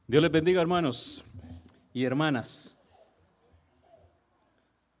Dios les bendiga, hermanos y hermanas.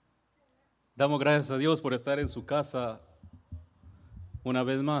 Damos gracias a Dios por estar en su casa una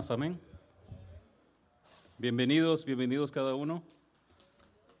vez más, amén. Bienvenidos cada uno.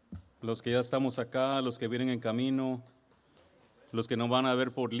 Los que ya estamos acá, los que vienen en camino, los que nos van a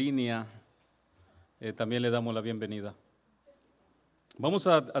ver por línea, también le damos la bienvenida. Vamos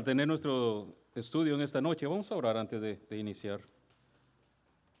a tener nuestro estudio en esta noche. Vamos a orar antes de iniciar.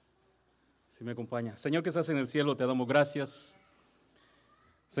 Si me acompaña. Señor que estás en el cielo, te damos gracias.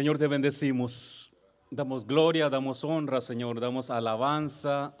 Señor, te bendecimos. Damos gloria, damos honra, Señor. Damos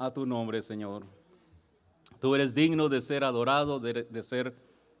alabanza a tu nombre, Señor. Tú eres digno de ser adorado, de ser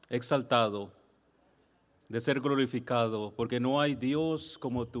exaltado, de ser glorificado, porque no hay Dios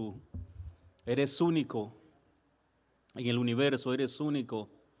como tú. Eres único en el universo, eres único.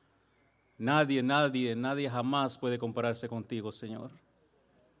 Nadie jamás puede compararse contigo, Señor.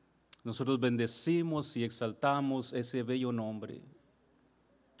 Nosotros bendecimos y exaltamos ese bello nombre.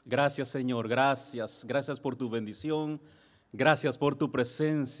 Gracias, Señor, gracias por tu bendición, gracias por tu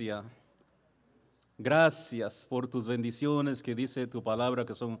presencia, gracias por tus bendiciones que dice tu palabra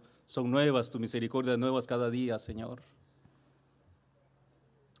que son nuevas, tu misericordia nuevas cada día, Señor.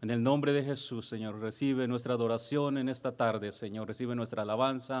 En el nombre de Jesús, Señor, recibe nuestra adoración en esta tarde, Señor, recibe nuestra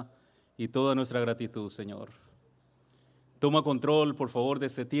alabanza y toda nuestra gratitud, Señor. Toma control, por favor, de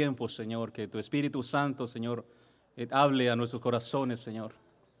este tiempo, Señor, que tu Espíritu Santo, Señor, hable a nuestros corazones, Señor.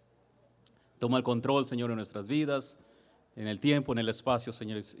 Toma el control, Señor, en nuestras vidas, en el tiempo, en el espacio,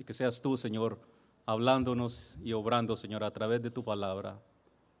 Señor, y que seas tú, Señor, hablándonos y obrando, Señor, a través de tu palabra.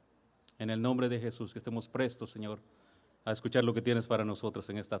 En el nombre de Jesús, que estemos prestos, Señor, a escuchar lo que tienes para nosotros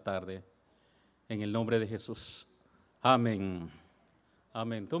en esta tarde. En el nombre de Jesús. Amén.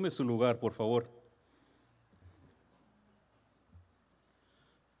 Amén. Tome su lugar, por favor.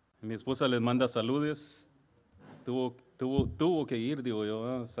 Mi esposa les manda saludos. Tuvo que ir, digo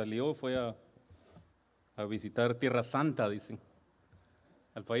yo. Salió, fue a visitar Tierra Santa, dicen,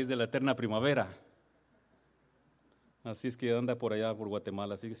 al país de la eterna primavera. Así es que anda por allá, por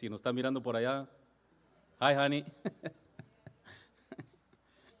Guatemala. Así que si nos están mirando por allá, hi, honey.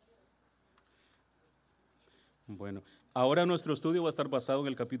 Bueno, ahora nuestro estudio va a estar basado en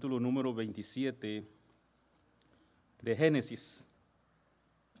el capítulo número 27 de Génesis.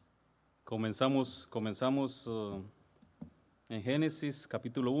 Comenzamos en Génesis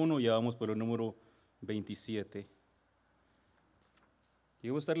capítulo 1 y ya vamos por el número 27.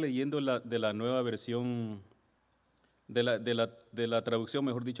 Yo voy a estar leyendo de la nueva versión, de la traducción,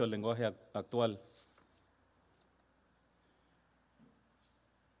 mejor dicho, al lenguaje actual.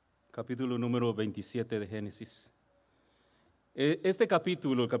 Capítulo número 27 de Génesis. Este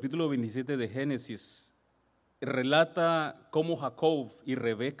capítulo, el capítulo 27 de Génesis, relata cómo Jacob y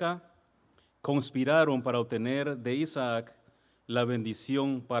Rebeca conspiraron para obtener de Isaac la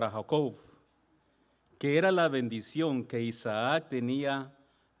bendición para Jacob, que era la bendición que Isaac tenía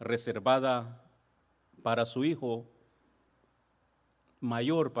reservada para su hijo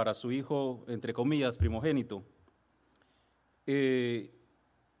mayor, para su hijo, entre comillas, primogénito.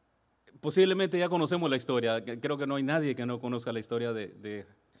 Posiblemente ya conocemos la historia. Creo que no hay nadie que no conozca la historia de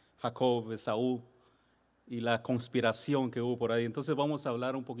Jacob, Esaú, y la conspiración que hubo por ahí. Entonces vamos a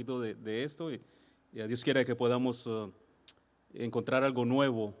hablar un poquito de esto y a Dios quiera que podamos encontrar algo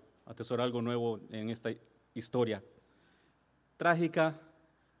nuevo, atesorar algo nuevo en esta historia trágica,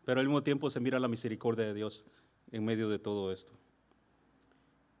 pero al mismo tiempo se mira la misericordia de Dios en medio de todo esto.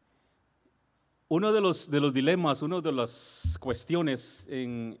 Uno de los dilemas, una de las cuestiones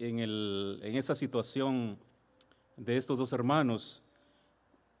en esa situación de estos dos hermanos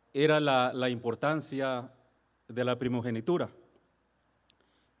era la importancia de la primogenitura.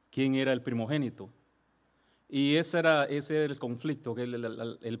 ¿Quién era el primogénito? Y ese era el conflicto,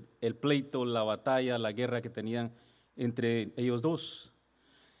 el pleito, la batalla, la guerra que tenían entre ellos dos.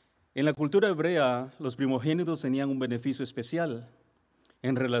 En la cultura hebrea, los primogénitos tenían un beneficio especial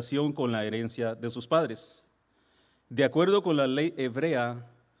en relación con la herencia de sus padres. De acuerdo con la ley hebrea,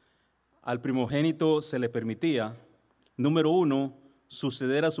 al primogénito se le permitía, número 1,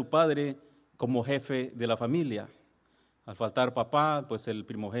 suceder a su padre como jefe de la familia. Al faltar papá, pues el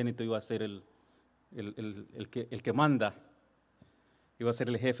primogénito iba a ser el que manda, iba a ser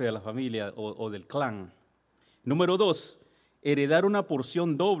el jefe de la familia o del clan. Número 2, heredar una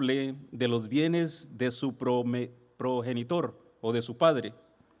porción doble de los bienes de su progenitor o de su padre.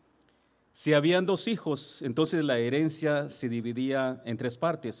 Si habían 2 hijos, entonces la herencia se dividía en 3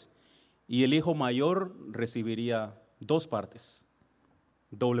 partes y el hijo mayor recibiría 2 partes,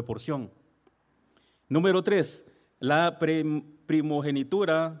 doble porción. Número 3, La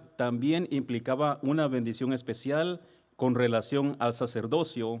primogenitura también implicaba una bendición especial con relación al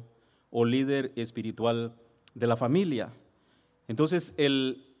sacerdocio o líder espiritual de la familia. Entonces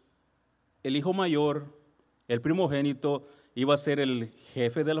el hijo mayor, el primogénito, iba a ser el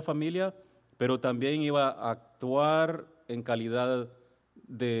jefe de la familia, pero también iba a actuar en calidad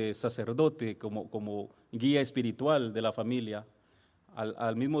de sacerdote, como guía espiritual de la familia,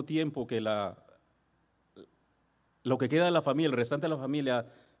 al mismo tiempo que lo que queda de la familia, el restante de la familia,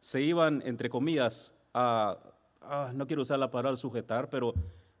 se iban, entre comillas, no quiero usar la palabra sujetar, pero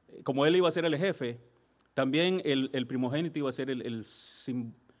como él iba a ser el jefe, también el primogénito iba a ser el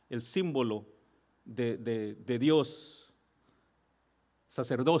símbolo de Dios,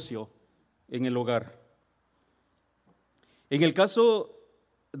 sacerdocio en el hogar. En el caso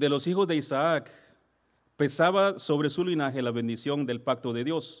de los hijos de Isaac, pesaba sobre su linaje la bendición del pacto de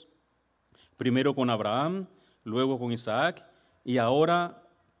Dios, primero con Abraham, luego con Isaac y ahora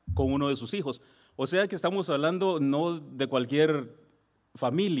con uno de sus hijos. O sea que estamos hablando no de cualquier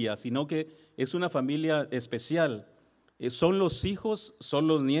familia, sino que es una familia especial. Son los hijos, son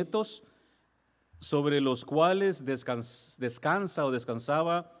los nietos sobre los cuales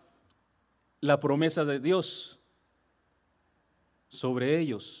descansaba la promesa de Dios sobre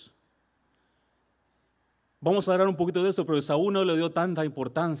ellos. Vamos a hablar un poquito de esto, pero Saúl no le dio tanta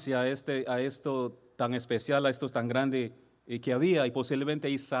importancia a esto tan especial, a esto tan grande que había, y posiblemente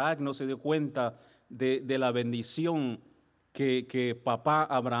Isaac no se dio cuenta de la bendición que papá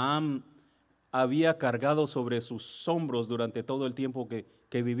Abraham había cargado sobre sus hombros durante todo el tiempo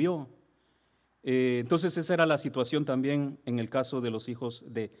que vivió. Entonces esa era la situación también en el caso de los hijos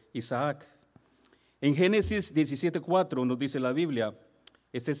de Isaac. En Génesis 17:4 nos dice la Biblia,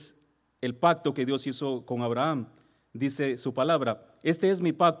 este es el pacto que Dios hizo con Abraham. Dice su palabra: este es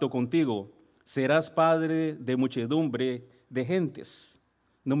mi pacto contigo, serás padre de muchedumbre de gentes.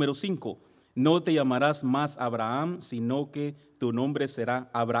 Número 5, no te llamarás más Abraham, sino que tu nombre será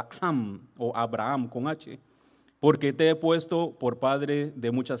Abraham, o Abraham con H, porque te he puesto por padre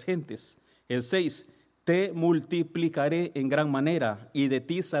de muchas gentes. El 6, te multiplicaré en gran manera, y de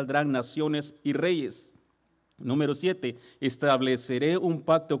ti saldrán naciones y reyes. Número 7, estableceré un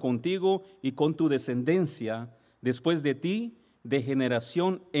pacto contigo y con tu descendencia después de ti, de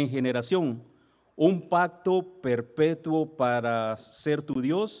generación en generación, un pacto perpetuo para ser tu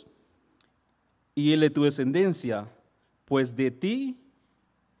Dios y el de tu descendencia, pues de ti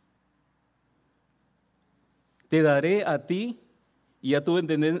te daré a ti y a tu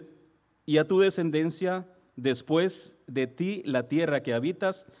descendencia después de ti la tierra que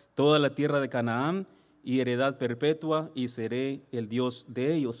habitas, toda la tierra de Canaán, y heredad perpetua, y seré el Dios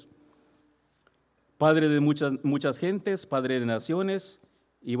de ellos. Padre de muchas gentes, Padre de naciones,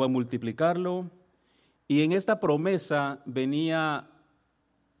 iba a multiplicarlo. Y en esta promesa venía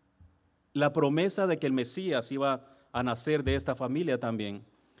la promesa de que el Mesías iba a nacer de esta familia también.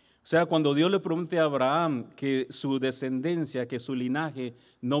 O sea, cuando Dios le promete a Abraham que su descendencia, que su linaje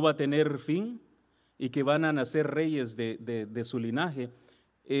no va a tener fin y que van a nacer reyes de su linaje,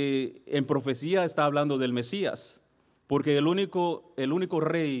 en profecía está hablando del Mesías, porque el único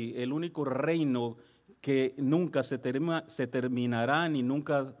rey, el único reino que nunca se terminará ni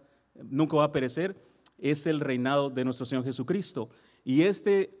nunca va a perecer es el reinado de nuestro Señor Jesucristo, y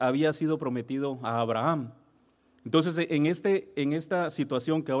este había sido prometido a Abraham. Entonces en esta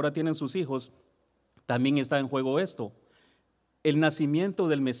situación que ahora tienen sus hijos, también está en juego esto, el nacimiento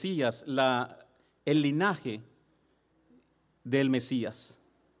del Mesías, el linaje del Mesías.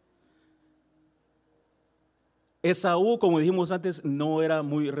 Esaú, como dijimos antes, no era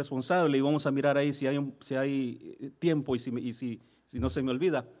muy responsable, y vamos a mirar ahí si hay tiempo y si no se me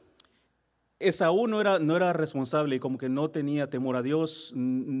olvida. Esaú no era responsable y como que no tenía temor a Dios,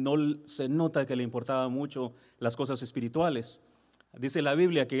 no se nota que le importaban mucho las cosas espirituales. Dice la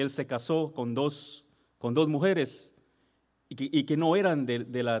Biblia que él se casó con dos mujeres y que no eran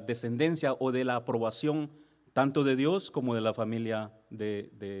de la descendencia o de la aprobación tanto de Dios como de la familia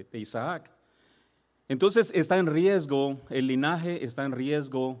de Isaac. Entonces está en riesgo el linaje, está en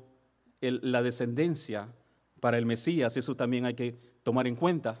riesgo la descendencia para el Mesías. Eso también hay que tomar en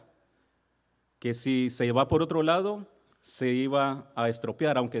cuenta, que si se va por otro lado, se iba a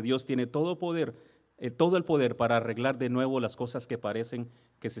estropear, aunque Dios tiene todo el poder para arreglar de nuevo las cosas que parecen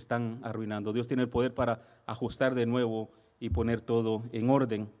que se están arruinando. Dios tiene el poder para ajustar de nuevo y poner todo en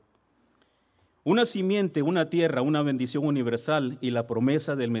orden. Una simiente, una tierra, una bendición universal y la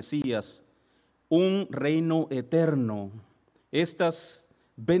promesa del Mesías, un reino eterno. Estas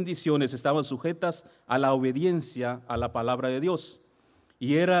bendiciones estaban sujetas a la obediencia a la palabra de Dios,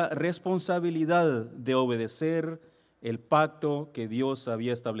 y era responsabilidad de obedecer el pacto que Dios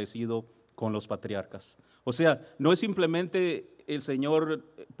había establecido con los patriarcas. O sea, no es simplemente el Señor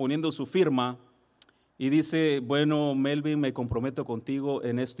poniendo su firma y dice, bueno, Melvin, me comprometo contigo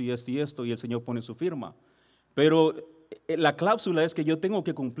en esto y esto y esto, y el Señor pone su firma. Pero la cláusula es que yo tengo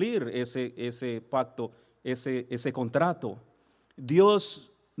que cumplir ese pacto, ese contrato.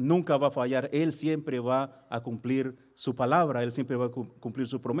 Dios nunca va a fallar, Él siempre va a cumplir su palabra, Él siempre va a cumplir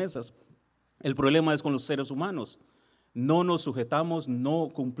sus promesas. El problema es con los seres humanos, no nos sujetamos, no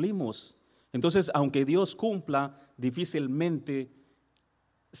cumplimos. Entonces, aunque Dios cumpla, difícilmente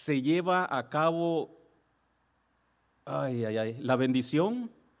se lleva a cabo la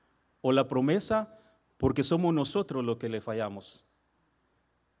bendición o la promesa, porque somos nosotros los que le fallamos.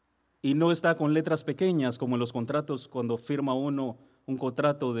 Y no está con letras pequeñas como en los contratos, cuando firma uno un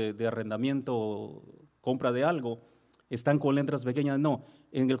contrato de arrendamiento o compra de algo, están con letras pequeñas. No,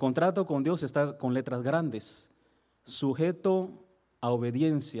 en el contrato con Dios está con letras grandes, sujeto a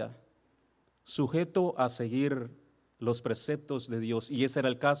obediencia, sujeto a seguir los preceptos de Dios. Y ese era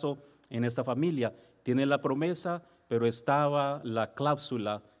el caso en esta familia. Tiene la promesa, pero estaba la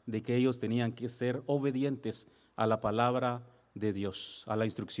cláusula de que ellos tenían que ser obedientes a la palabra de Dios, a la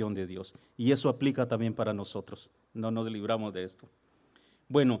instrucción de Dios. Y eso aplica también para nosotros. No nos libramos de esto.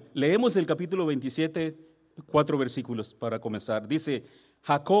 Bueno, leemos el capítulo 27, 4 versículos para comenzar. Dice,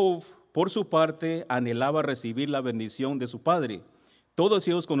 Jacob, por su parte, anhelaba recibir la bendición de su padre. Todos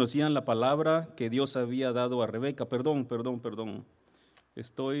ellos conocían la palabra que Dios había dado a Rebeca. Perdón.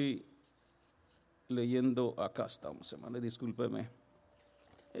 Estoy leyendo, acá estamos, hermano, discúlpeme.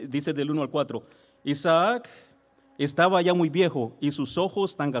 Dice del 1 al 4. Isaac estaba ya muy viejo y sus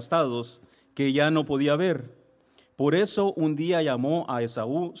ojos tan gastados que ya no podía ver. Por eso un día llamó a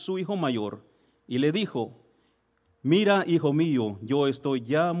Esaú, su hijo mayor, y le dijo, mira, hijo mío, yo estoy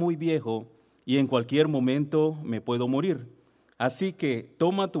ya muy viejo y en cualquier momento me puedo morir. Así que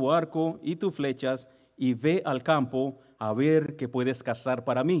toma tu arco y tus flechas y ve al campo a ver qué puedes cazar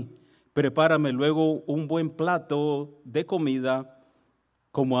para mí. Prepárame luego un buen plato de comida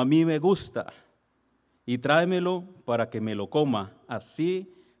como a mí me gusta y tráemelo para que me lo coma.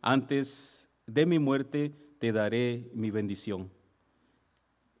 Así, antes de mi muerte, te daré mi bendición.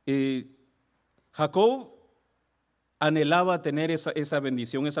 Jacob anhelaba tener esa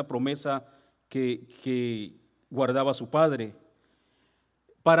bendición, esa promesa que guardaba su padre.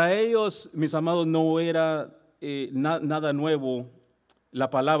 Para ellos, mis amados, no era nada nuevo la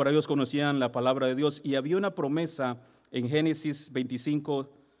palabra. Ellos conocían la palabra de Dios y había una promesa en Génesis 25.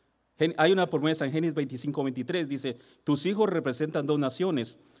 Hay una promesa en Génesis 25, 23. Dice, tus hijos representan dos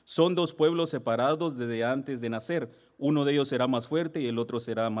naciones, son dos pueblos separados desde antes de nacer. Uno de ellos será más fuerte y el otro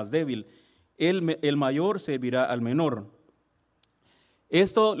será más débil. El mayor servirá al menor.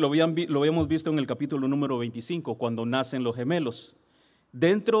 Esto lo habíamos visto en el capítulo número 25, cuando nacen los gemelos.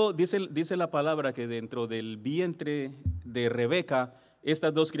 Dentro, dice la palabra que dentro del vientre de Rebeca,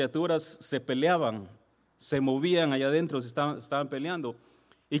 estas dos criaturas se peleaban, se movían allá adentro, estaban peleando.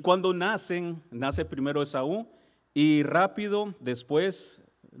 Y cuando nace primero Esaú y rápido después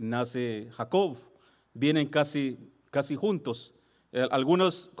nace Jacob. Vienen casi juntos.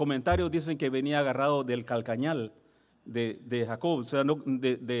 Algunos comentarios dicen que venía agarrado del calcañal de Jacob, o sea,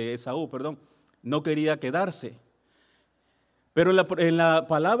 de Esaú, perdón. No quería quedarse. Pero en la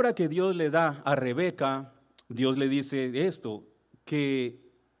palabra que Dios le da a Rebeca, Dios le dice esto, que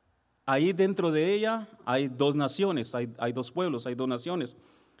ahí dentro de ella hay dos naciones, hay dos pueblos, hay dos naciones.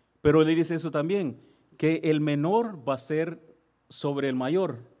 Pero le dice eso también, que el menor va a ser sobre el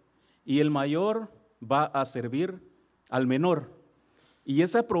mayor y el mayor va a servir al menor. Y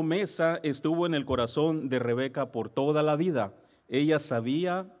esa promesa estuvo en el corazón de Rebeca por toda la vida. Ella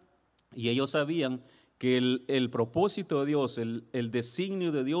sabía y ellos sabían que el propósito de Dios, el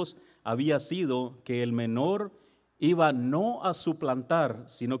designio de Dios había sido que el menor iba no a suplantar,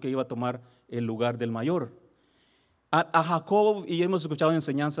 sino que iba a tomar el lugar del mayor. A Jacob, y hemos escuchado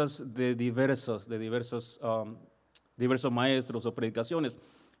enseñanzas de diversos maestros o predicaciones,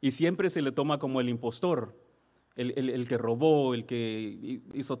 y siempre se le toma como el impostor, el que robó, el que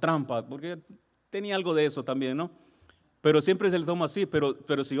hizo trampa, porque tenía algo de eso también, ¿no? Pero siempre se le toma así,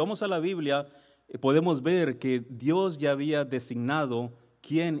 pero si vamos a la Biblia, podemos ver que Dios ya había designado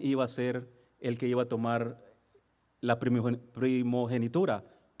quién iba a ser el que iba a tomar la primogenitura,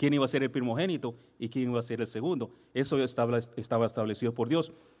 quién iba a ser el primogénito y quién iba a ser el segundo. Eso estaba establecido por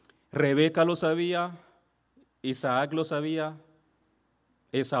Dios. Rebeca lo sabía, Isaac lo sabía,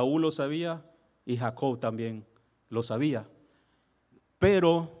 Esaú lo sabía y Jacob también lo sabía.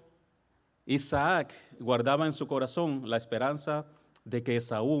 Pero Isaac guardaba en su corazón la esperanza de que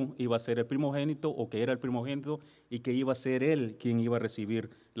Esaú iba a ser el primogénito o que era el primogénito y que iba a ser él quien iba a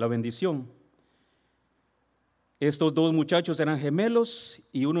recibir la bendición. Estos dos muchachos eran gemelos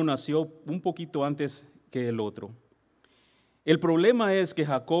y uno nació un poquito antes que el otro. El problema es que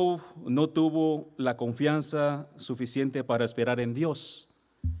Jacob no tuvo la confianza suficiente para esperar en Dios.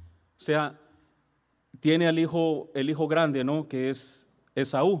 O sea, tiene el hijo grande, ¿no?, que es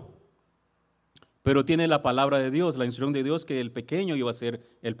Esaú, pero tiene la palabra de Dios, la instrucción de Dios, que el pequeño iba a ser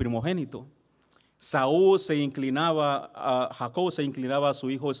el primogénito. Jacob se inclinaba a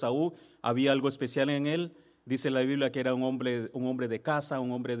su hijo Esaú, había algo especial en él. Dice la Biblia que era un hombre de casa,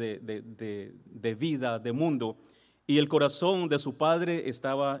 un hombre de vida, de mundo. Y el corazón de su padre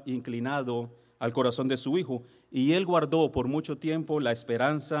estaba inclinado al corazón de su hijo. Y él guardó por mucho tiempo la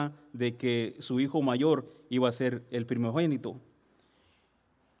esperanza de que su hijo mayor iba a ser el primogénito.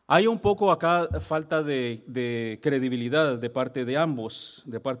 Hay un poco acá falta de credibilidad de parte de ambos,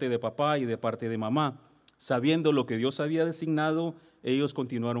 de parte de papá y de parte de mamá. Sabiendo lo que Dios había designado, ellos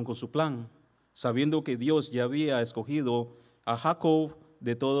continuaron con su plan. Sabiendo que Dios ya había escogido a Jacob,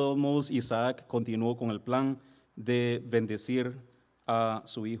 de todos modos Isaac continuó con el plan de bendecir a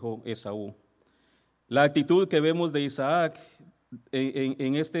su hijo Esaú. La actitud que vemos de Isaac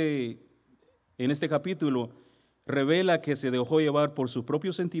en este capítulo revela que se dejó llevar por sus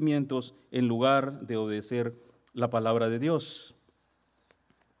propios sentimientos en lugar de obedecer la palabra de Dios.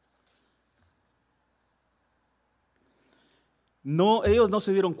 Ellos no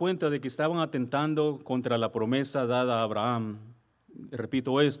se dieron cuenta de que estaban atentando contra la promesa dada a Abraham.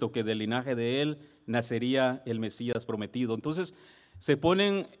 Repito esto, que del linaje de él nacería el Mesías prometido. Entonces se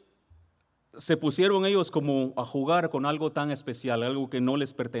pusieron ellos como a jugar con algo tan especial, algo que no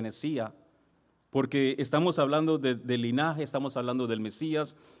les pertenecía, porque estamos hablando del linaje, estamos hablando del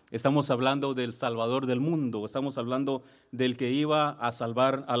Mesías, estamos hablando del Salvador del mundo, estamos hablando del que iba a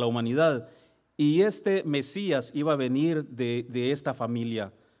salvar a la humanidad. Y este Mesías iba a venir de esta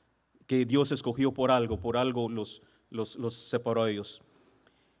familia que Dios escogió por algo los separó a ellos.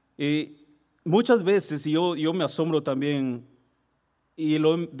 Muchas veces, y yo me asombro también, y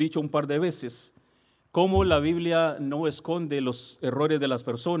lo he dicho un par de veces, cómo la Biblia no esconde los errores de las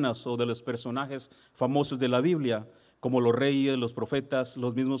personas o de los personajes famosos de la Biblia, como los reyes, los profetas,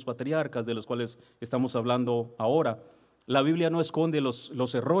 los mismos patriarcas de los cuales estamos hablando ahora. La Biblia no esconde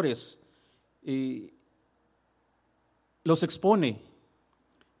los errores, los expone,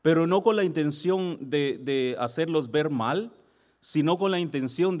 pero no con la intención de hacerlos ver mal, sino con la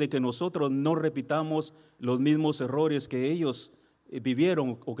intención de que nosotros no repitamos los mismos errores que ellos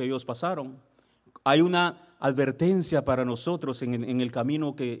vivieron o que ellos pasaron. Hay una advertencia para nosotros en el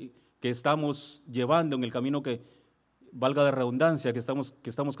camino que estamos llevando, en el camino que, valga la redundancia, que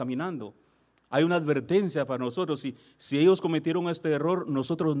estamos caminando. Hay una advertencia para nosotros. Si ellos cometieron este error,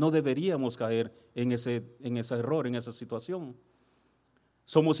 nosotros no deberíamos caer en ese error, en esa situación.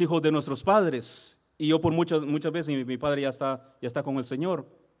 Somos hijos de nuestros padres. Y yo por muchas veces, mi padre ya está con el Señor,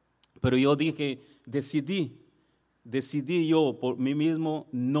 pero yo decidí yo por mí mismo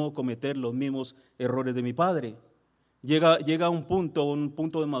no cometer los mismos errores de mi padre. Llega un punto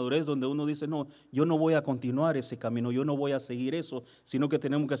de madurez donde uno dice, no, yo no voy a continuar ese camino, yo no voy a seguir eso, sino que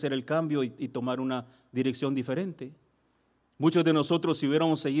tenemos que hacer el cambio y tomar una dirección diferente. Muchos de nosotros, si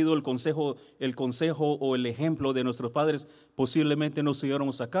hubiéramos seguido el consejo o el ejemplo de nuestros padres, posiblemente no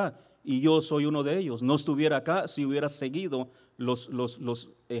estuviéramos acá. Y yo soy uno de ellos. No estuviera acá si hubiera seguido los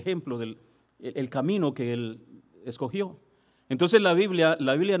ejemplos el camino que él escogió. Entonces la Biblia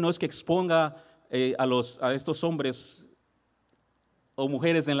no es que exponga a estos hombres o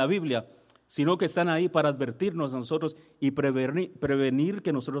mujeres en la Biblia, sino que están ahí para advertirnos a nosotros y prevenir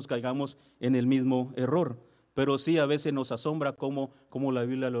que nosotros caigamos en el mismo error. Pero sí, a veces nos asombra cómo la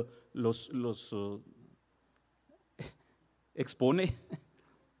Biblia los expone,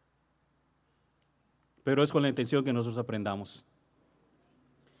 pero es con la intención que nosotros aprendamos.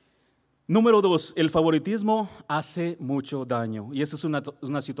 Número 2, el favoritismo hace mucho daño. Y esta es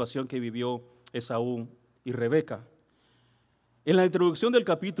una situación que vivió Esaú y Rebeca. En la introducción del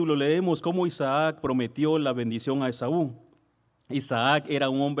capítulo leemos cómo Isaac prometió la bendición a Esaú. Isaac era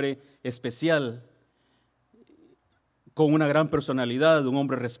un hombre especial, con una gran personalidad, un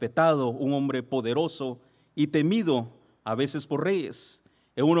hombre respetado, un hombre poderoso y temido a veces por reyes.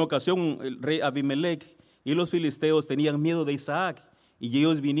 En una ocasión el rey Abimelech y los filisteos tenían miedo de Isaac y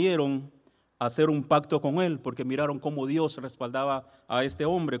ellos vinieron a hacer un pacto con él porque miraron cómo Dios respaldaba a este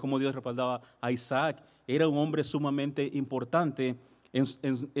hombre, cómo Dios respaldaba a Isaac. Era un hombre sumamente importante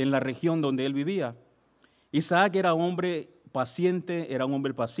en la región donde él vivía. Isaac era un hombre paciente, era un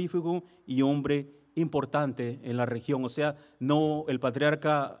hombre pacífico y hombre importante en la región. O sea, no, el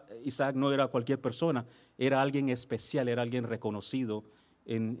patriarca Isaac no era cualquier persona, era alguien especial, era alguien reconocido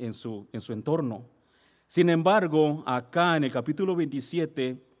en su entorno. Sin embargo, acá en el capítulo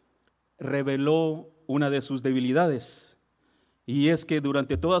 27 reveló una de sus debilidades, y es que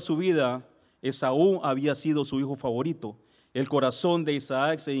durante toda su vida Esaú había sido su hijo favorito. El corazón de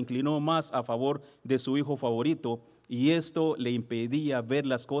Isaac se inclinó más a favor de su hijo favorito, y esto le impedía ver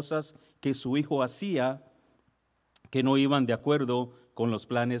las cosas que su hijo hacía que no iban de acuerdo con los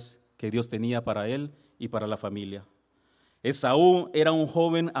planes que Dios tenía para él y para la familia. Esaú era un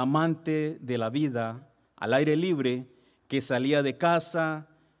joven amante de la vida al aire libre, que salía de casa,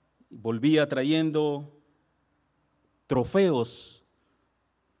 volvía trayendo trofeos.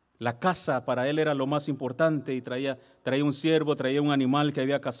 La casa para él era lo más importante, y traía un ciervo, traía un animal que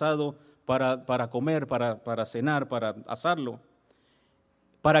había cazado para comer, para cenar, para asarlo,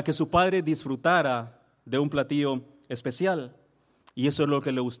 para que su padre disfrutara de un platillo especial. Y eso es lo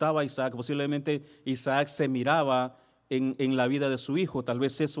que le gustaba a Isaac. Posiblemente Isaac se miraba en la vida de su hijo. Tal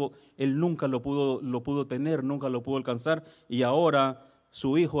vez eso él nunca lo pudo tener, nunca lo pudo alcanzar, y ahora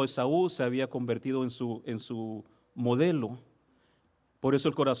su hijo Esaú se había convertido en su modelo. Por eso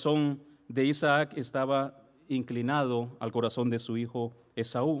el corazón de Isaac estaba inclinado al corazón de su hijo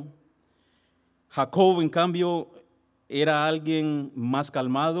Esaú. Jacob, en cambio, era alguien más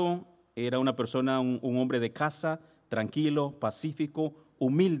calmado, era una persona, un hombre de casa, tranquilo, pacífico,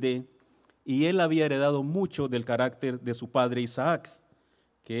 humilde, y él había heredado mucho del carácter de su padre Isaac,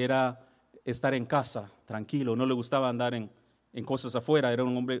 que era estar en casa, tranquilo, no le gustaba andar en cosas afuera, era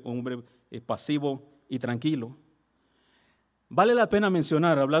un hombre pasivo y tranquilo. Vale la pena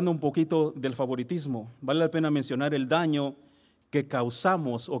mencionar, hablando un poquito del favoritismo, vale la pena mencionar el daño que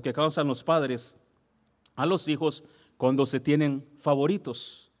causamos o que causan los padres a los hijos cuando se tienen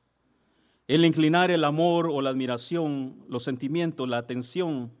favoritos. El inclinar el amor o la admiración, los sentimientos, la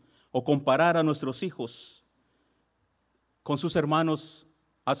atención o comparar a nuestros hijos con sus hermanos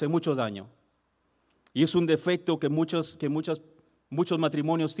hace mucho daño. Y es un defecto que muchos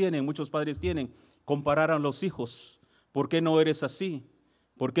matrimonios tienen, muchos padres tienen, comparar a los hijos. ¿Por qué no eres así?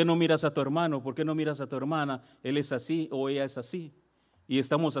 ¿Por qué no miras a tu hermano? ¿Por qué no miras a tu hermana? Él es así o ella es así. Y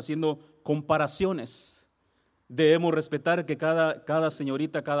estamos haciendo comparaciones. Debemos respetar que cada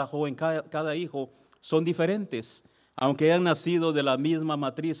señorita, cada joven, cada hijo son diferentes. Aunque hayan nacido de la misma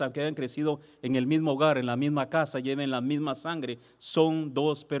matriz, aunque hayan crecido en el mismo hogar, en la misma casa, lleven la misma sangre, son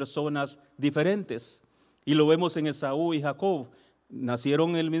dos personas diferentes. Y lo vemos en Esaú y Jacob.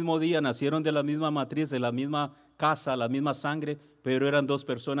 Nacieron el mismo día, nacieron de la misma matriz, de la misma casa, la misma sangre, pero eran dos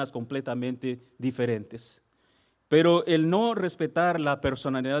personas completamente diferentes. Pero el no respetar la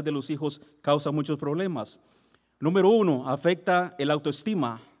personalidad de los hijos causa muchos problemas. Número 1, afecta el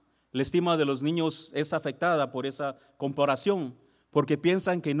autoestima. La estima de los niños es afectada por esa comparación, porque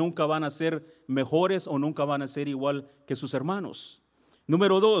piensan que nunca van a ser mejores o nunca van a ser igual que sus hermanos.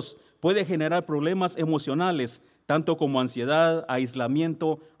 Número 2, puede generar problemas emocionales, tanto como ansiedad,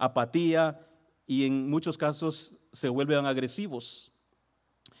 aislamiento, apatía, y en muchos casos se vuelven agresivos.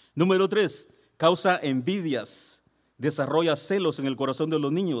 Número 3, causa envidias, desarrolla celos en el corazón de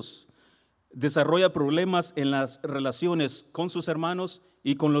los niños, desarrolla problemas en las relaciones con sus hermanos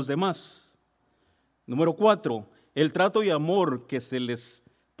y con los demás. Número 4, el trato y amor que se les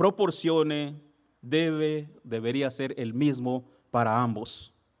proporcione debería ser el mismo para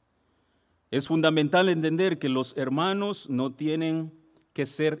ambos. Es fundamental entender que los hermanos no tienen que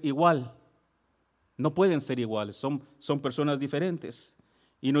ser igual, no pueden ser iguales, son personas diferentes.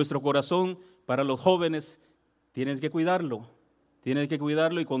 Y nuestro corazón para los jóvenes tienes que cuidarlo,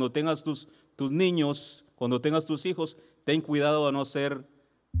 y cuando tengas tus niños, cuando tengas tus hijos, ten cuidado de no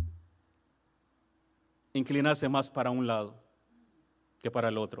inclinarse más para un lado que para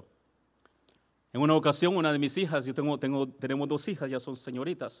el otro. En una ocasión, una de mis hijas, tenemos 2 hijas, ya son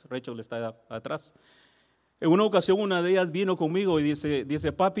señoritas, Rachel está atrás. En una ocasión, una de ellas vino conmigo y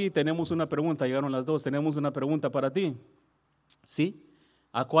dice, papi, tenemos una pregunta, llegaron las 2, tenemos una pregunta para ti. ¿Sí?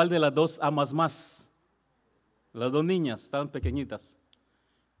 ¿A cuál de las 2 amas más? Las 2 niñas, estaban pequeñitas.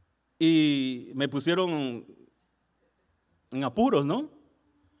 Y me pusieron en apuros, ¿no?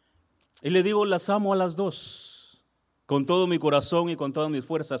 Y le digo, las amo a las 2, con todo mi corazón y con todas mis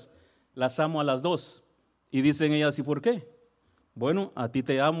fuerzas. Las amo a las 2. Y dicen ellas, ¿y por qué? Bueno, a ti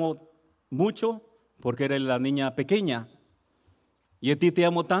te amo mucho porque eres la niña pequeña. Y a ti te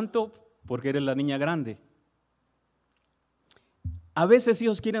amo tanto porque eres la niña grande. A veces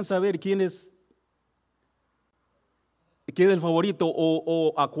ellos quieren saber quién es el favorito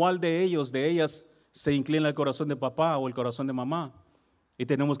o a cuál de ellos, de ellas, se inclina el corazón de papá o el corazón de mamá. Y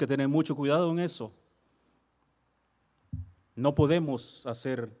tenemos que tener mucho cuidado en eso. No podemos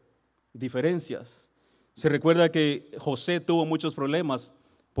hacer diferencias. Se recuerda que José tuvo muchos problemas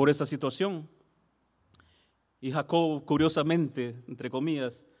por esa situación. Y Jacob, curiosamente, entre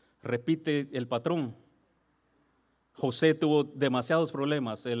comillas, repite el patrón. José tuvo demasiados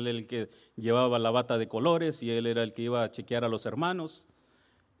problemas. Él era el que llevaba la bata de colores y él era el que iba a chequear a los hermanos.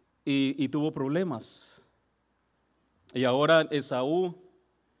 Y tuvo problemas. Y ahora Esaú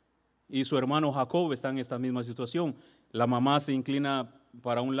y su hermano Jacob están en esta misma situación. La mamá se inclina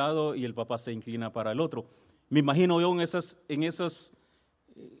para un lado y el papá se inclina para el otro. Me imagino yo en esas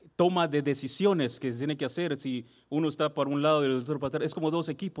tomas de decisiones que se tiene que hacer. Si uno está para un lado y el otro para otro, es como dos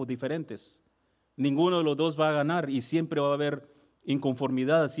equipos diferentes. Ninguno de los dos va a ganar y siempre va a haber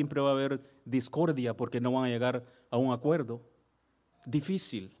inconformidad, siempre va a haber discordia porque no van a llegar a un acuerdo.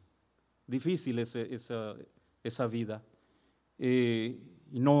 Difícil esa vida.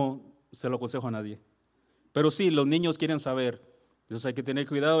 Y no se lo aconsejo a nadie. Pero sí, los niños quieren saber. Entonces hay que tener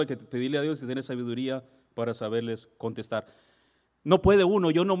cuidado, hay que pedirle a Dios y tener sabiduría para saberles contestar. No puede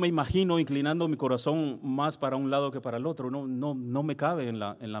uno, yo no me imagino inclinando mi corazón más para un lado que para el otro, no me cabe en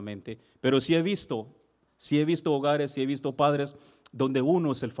la mente. Pero sí he visto hogares, sí he visto padres donde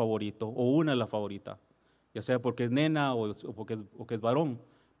uno es el favorito o una es la favorita, ya sea porque es nena o porque es varón,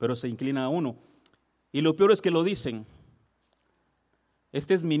 pero se inclina a uno. Y lo peor es que lo dicen.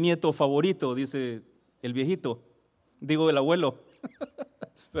 Este es mi nieto favorito, dice el viejito, digo el abuelo,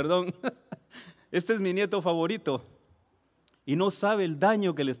 perdón, este es mi nieto favorito. Y no sabe el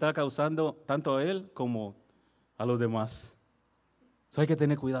daño que le está causando tanto a él como a los demás. Hay que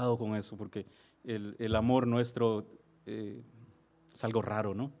tener cuidado con eso, porque el amor nuestro es algo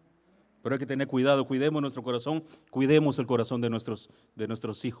raro, ¿no? Pero hay que tener cuidado, cuidemos nuestro corazón, cuidemos el corazón de nuestros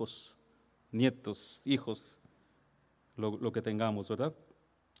hijos, nietos, hijos, lo que tengamos, ¿verdad?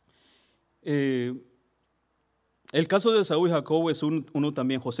 El caso de Esaú y Jacob es uno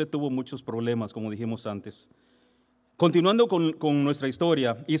también. José tuvo muchos problemas, como dijimos antes. Continuando con nuestra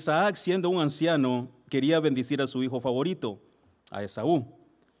historia, Isaac, siendo un anciano, quería bendecir a su hijo favorito, a Esaú,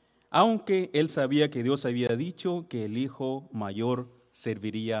 aunque él sabía que Dios había dicho que el hijo mayor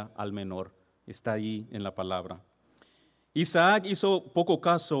serviría al menor. Está ahí en la palabra. Isaac hizo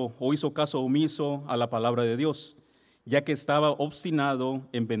caso omiso a la palabra de Dios, ya que estaba obstinado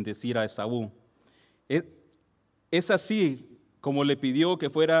en bendecir a Esaú. Es así como le pidió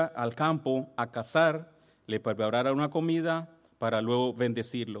que fuera al campo a cazar, le preparara una comida para luego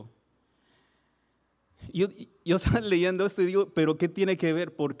bendecirlo. Yo estaba leyendo esto y digo, ¿pero qué tiene que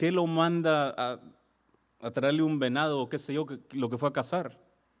ver? ¿Por qué lo manda a traerle un venado o qué sé yo, lo que fue a cazar?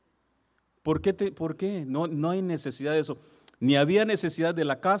 ¿Por qué? No hay necesidad de eso. Ni había necesidad de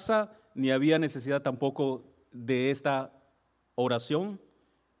la caza, ni había necesidad tampoco de esta oración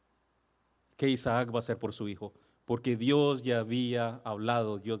que Isaac va a hacer por su hijo. Porque Dios ya había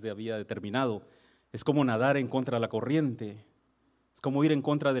hablado, Dios ya había determinado. Es como nadar en contra de la corriente, es como ir en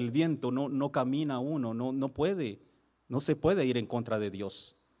contra del viento, no camina uno, no puede, no se puede ir en contra de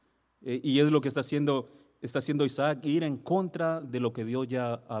Dios. Y es lo que está haciendo Isaac, ir en contra de lo que Dios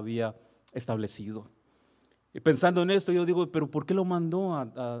ya había establecido. Y pensando en esto, yo digo, pero ¿por qué lo mandó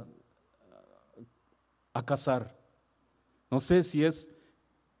a cazar? No sé si es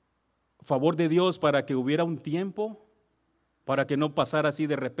favor de Dios para que hubiera un tiempo, para que no pasara así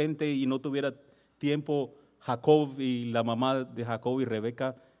de repente y no tuviera tiempo Jacob y la mamá de Jacob y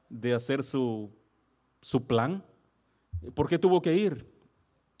Rebeca de hacer su plan. ¿Por qué tuvo que ir?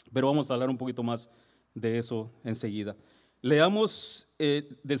 Pero vamos a hablar un poquito más de eso enseguida. Leamos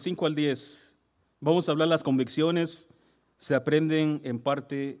del 5 al 10. Vamos a hablar las convicciones, se aprenden en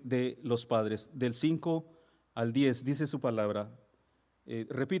parte de los padres. Del 5 al 10 dice su palabra.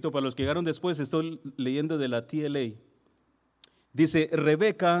 Repito, para los que llegaron después, estoy leyendo de la TLA. Dice,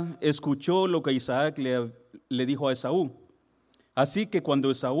 Rebeca escuchó lo que Isaac le dijo a Esaú. Así que cuando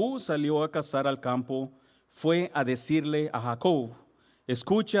Esaú salió a cazar al campo, fue a decirle a Jacob,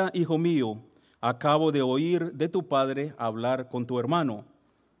 escucha, hijo mío, acabo de oír de tu padre hablar con tu hermano.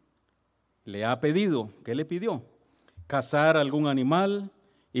 Le ha pedido, ¿qué le pidió? Cazar algún animal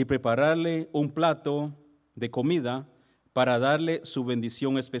y prepararle un plato de comida para darle su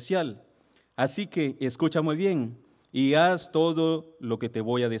bendición especial. Así que escucha muy bien y haz todo lo que te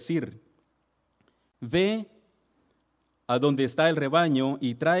voy a decir. Ve a donde está el rebaño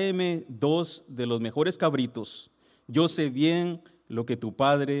y tráeme 2 de los mejores cabritos. Yo sé bien lo que tu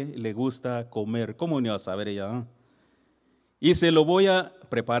padre le gusta comer. ¿Cómo no iba a saber ella? Y se lo voy a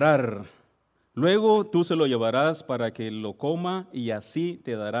preparar. Luego tú se lo llevarás para que lo coma y así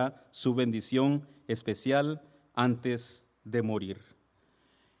te dará su bendición especial antes de morir.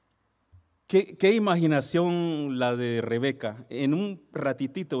 qué imaginación la de Rebeca. En un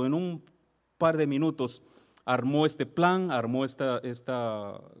ratitito, en un par de minutos, armó este plan, armó este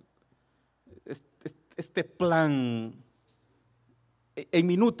plan. En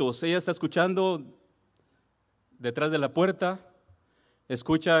minutos, ella está escuchando detrás de la puerta,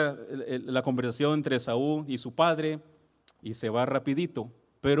 escucha la conversación entre Esaú y su padre y se va rapidito.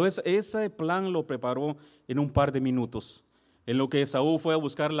 Pero ese plan lo preparó en un par de minutos. En lo que Esaú fue a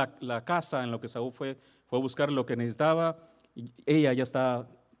buscar la casa, en lo que Esaú fue a buscar lo que necesitaba, ella ya está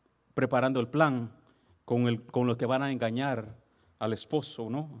preparando el plan con lo que van a engañar al esposo,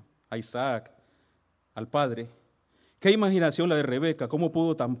 ¿no? A Isaac, al padre. Qué imaginación la de Rebeca, cómo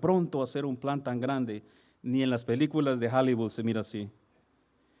pudo tan pronto hacer un plan tan grande. Ni en las películas de Hollywood se mira así.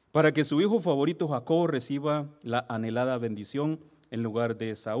 Para que su hijo favorito Jacob reciba la anhelada bendición en lugar de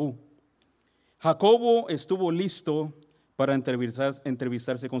Esaú. Jacobo estuvo listo para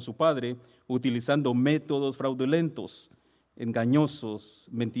entrevistarse con su padre utilizando métodos fraudulentos, engañosos,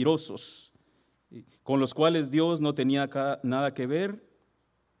 mentirosos, con los cuales Dios no tenía nada que ver,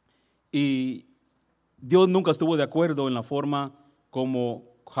 y Dios nunca estuvo de acuerdo en la forma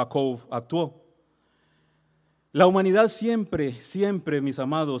como Jacob actuó. La humanidad siempre, mis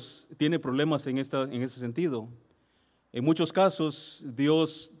amados, tiene problemas en ese sentido. En muchos casos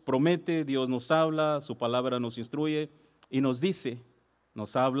Dios promete, Dios nos habla, su palabra nos instruye y nos dice,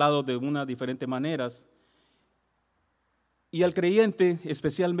 nos ha hablado de unas diferentes maneras. Y al creyente,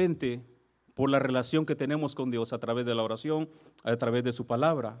 especialmente por la relación que tenemos con Dios a través de la oración, a través de su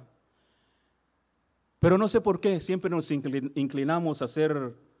palabra. Pero no sé por qué, siempre nos inclinamos a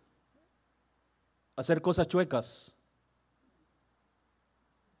hacer cosas chuecas,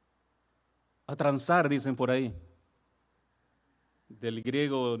 a transar, dicen por ahí, del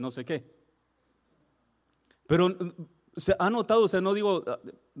griego no sé qué. Pero se ha notado, no digo,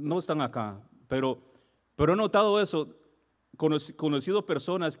 no están acá, pero he notado eso, conocido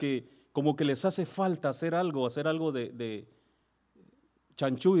personas que como que les hace falta hacer algo de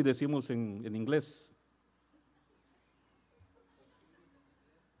chanchuy, decimos en inglés.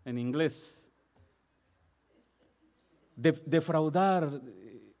 En inglés. Defraudar.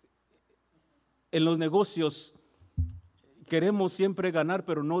 En los negocios queremos siempre ganar,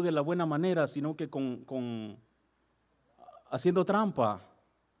 pero no de la buena manera, sino que con haciendo trampa.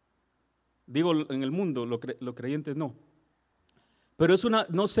 Digo, en el mundo, los creyentes no. Pero es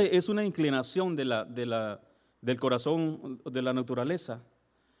una inclinación del corazón, de la naturaleza,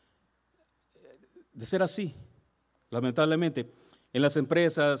 de ser así, lamentablemente. En las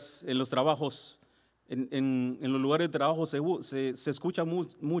empresas, en los trabajos, en los lugares de trabajo se escucha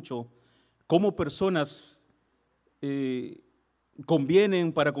mucho cómo personas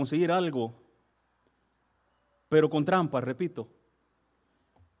convienen para conseguir algo, pero con trampa, repito.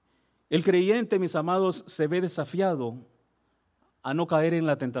 El creyente, mis amados, se ve desafiado a no caer en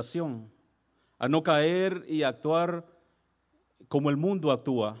la tentación, a no caer y actuar como el mundo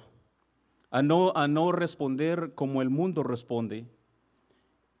actúa, a no responder como el mundo responde.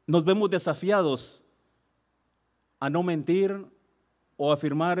 Nos vemos desafiados a no mentir o a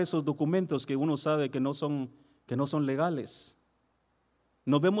firmar esos documentos que uno sabe que no son legales.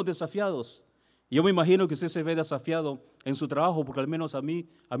 Nos vemos desafiados. Yo me imagino que usted se ve desafiado en su trabajo, porque al menos a mí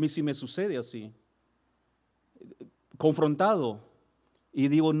sí me sucede así. Confrontado. Y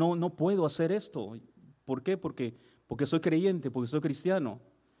digo, no puedo hacer esto. ¿Por qué? Porque soy creyente, porque soy cristiano.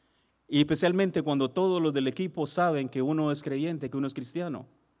 Y especialmente cuando todos los del equipo saben que uno es creyente, que uno es cristiano.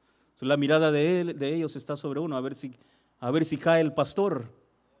 La mirada de ellos está sobre uno, a ver si cae el pastor.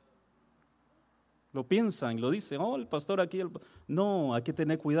 Lo piensan, lo dicen, el pastor aquí. No, hay que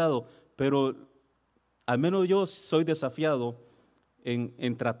tener cuidado, pero al menos yo soy desafiado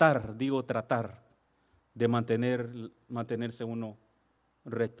en tratar de mantenerse uno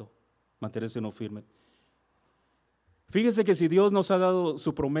recto, mantenerse uno firme. Fíjese que si Dios nos ha dado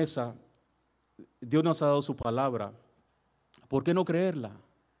su promesa, Dios nos ha dado su palabra, ¿por qué no creerla?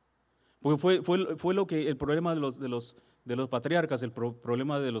 Porque fue lo que el problema de los patriarcas, el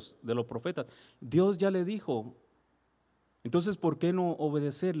problema de los profetas. Dios ya le dijo. Entonces, ¿por qué no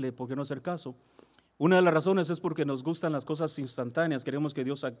obedecerle? ¿Por qué no hacer caso? Una de las razones es porque nos gustan las cosas instantáneas. Queremos que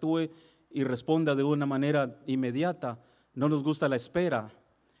Dios actúe y responda de una manera inmediata. No nos gusta la espera.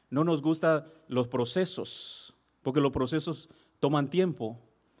 No nos gustan los procesos, porque los procesos toman tiempo.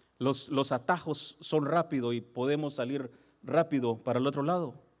 Los atajos son rápidos y podemos salir rápido para el otro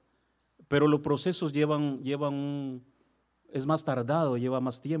lado. Pero los procesos es más tardado, lleva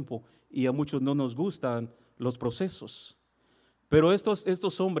más tiempo, y a muchos no nos gustan los procesos. Pero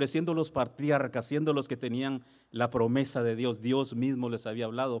estos hombres, siendo los patriarcas, siendo los que tenían la promesa de Dios, Dios mismo les había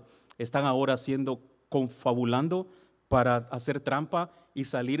hablado, están ahora confabulando para hacer trampa y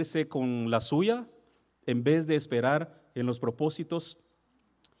salirse con la suya, en vez de esperar en los propósitos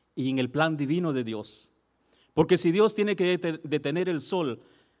y en el plan divino de Dios. Porque si Dios tiene que detener el sol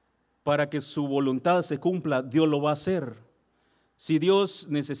para que su voluntad se cumpla, Dios lo va a hacer. Si Dios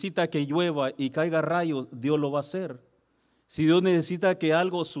necesita que llueva y caiga rayos, Dios lo va a hacer. Si Dios necesita que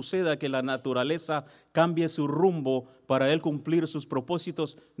algo suceda, que la naturaleza cambie su rumbo para Él cumplir sus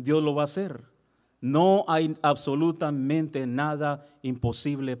propósitos, Dios lo va a hacer. No hay absolutamente nada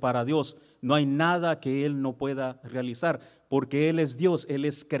imposible para Dios. No hay nada que Él no pueda realizar, porque Él es Dios, Él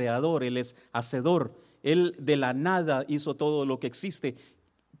es creador, Él es hacedor. Él de la nada hizo todo lo que existe.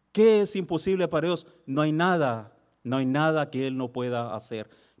 ¿Qué es imposible para Dios? No hay nada que Él no pueda hacer.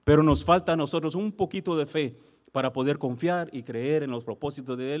 Pero nos falta a nosotros un poquito de fe para poder confiar y creer en los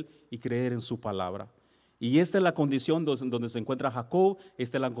propósitos de Él y creer en su palabra. Y esta es la condición donde se encuentra Jacob,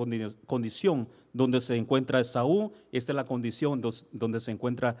 esta es la condición donde se encuentra Esaú, esta es la condición donde se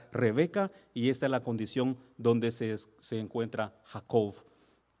encuentra Rebeca y esta es la condición donde se encuentra Jacob,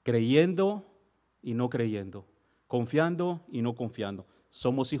 creyendo y no creyendo, confiando y no confiando.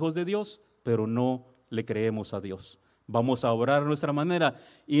 Somos hijos de Dios, pero no le creemos a Dios. Vamos a orar a nuestra manera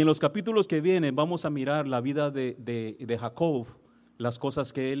y en los capítulos que vienen vamos a mirar la vida de Jacob, las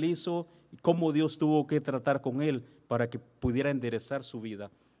cosas que él hizo, cómo Dios tuvo que tratar con él para que pudiera enderezar su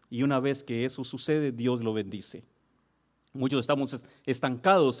vida. Y una vez que eso sucede, Dios lo bendice. Muchos estamos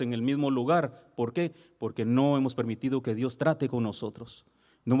estancados en el mismo lugar. ¿Por qué? Porque no hemos permitido que Dios trate con nosotros.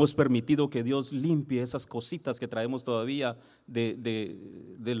 No hemos permitido que Dios limpie esas cositas que traemos todavía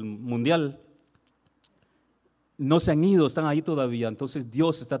del mundial. No se han ido, están ahí todavía. Entonces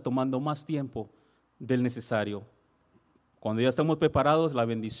Dios está tomando más tiempo del necesario. Cuando ya estamos preparados, la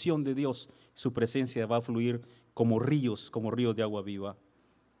bendición de Dios, su presencia va a fluir como ríos de agua viva.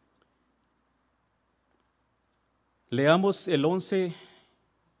 Leamos el 11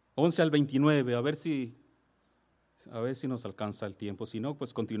 al 29, a ver si nos alcanza el tiempo. Si no,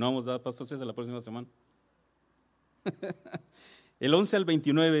 pues continuamos, Pastor César, la próxima semana. El 11 al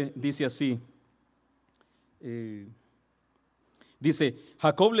 29 dice así. Dice,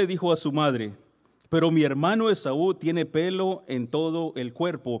 Jacob le dijo a su madre, pero mi hermano Esaú tiene pelo en todo el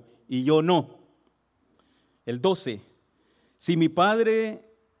cuerpo y yo no. El 12, si mi padre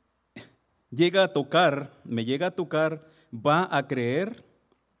me llega a tocar, va a creer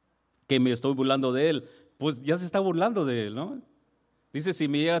que me estoy burlando de él. Pues ya se está burlando de él, ¿no? Dice, si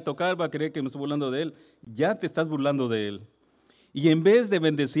me llega a tocar, va a creer que me estoy burlando de él. Ya te estás burlando de él. Y en vez de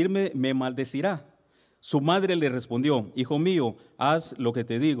bendecirme, me maldecirá. Su madre le respondió, hijo mío, haz lo que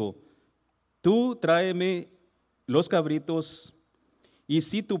te digo. Tú tráeme los cabritos, y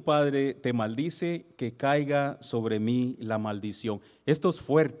si tu padre te maldice, que caiga sobre mí la maldición. Esto es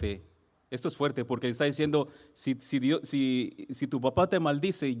fuerte porque está diciendo, si tu papá te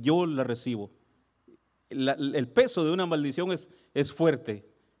maldice, yo la recibo. El peso de una maldición es fuerte,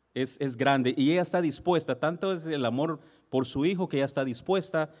 es grande, y ella está dispuesta, tanto es el amor por su hijo, que ella está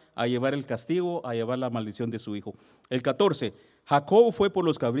dispuesta a llevar el castigo, a llevar la maldición de su hijo. El 14, Jacob fue por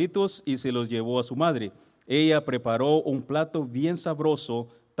los cabritos y se los llevó a su madre. Ella preparó un plato bien sabroso,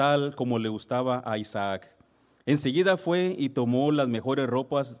 tal como le gustaba a Isaac. Enseguida fue y tomó las mejores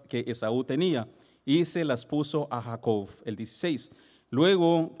ropas que Esaú tenía y se las puso a Jacob. El 16,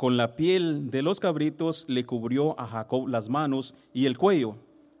 luego con la piel de los cabritos le cubrió a Jacob las manos y el cuello.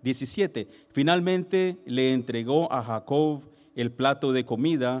 17, finalmente le entregó a Jacob el plato de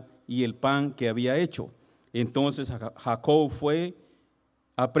comida y el pan que había hecho. Entonces Jacob fue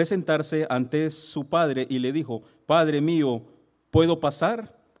a presentarse ante su padre y le dijo, Padre mío, ¿puedo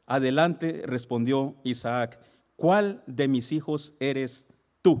pasar? Adelante, respondió Isaac. ¿Cuál de mis hijos eres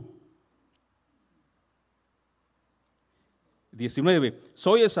tú? 19,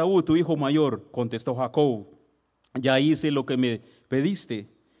 soy Esaú, tu hijo mayor, contestó Jacob. Ya hice lo que me pediste.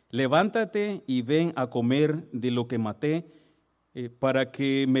 Levántate y ven a comer de lo que maté para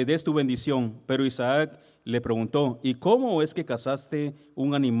que me des tu bendición. Pero Isaac le preguntó, ¿y cómo es que cazaste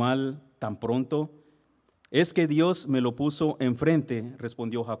un animal tan pronto? Es que Dios me lo puso enfrente,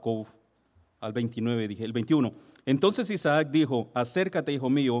 respondió Jacob. Al 29 dije, el 21. Entonces Isaac dijo, acércate, hijo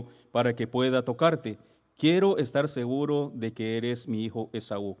mío, para que pueda tocarte. Quiero estar seguro de que eres mi hijo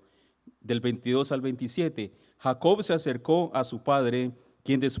Esaú. Del 22 al 27, Jacob se acercó a su padre,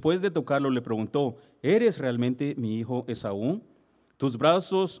 quien después de tocarlo le preguntó, ¿eres realmente mi hijo Esaú? Tus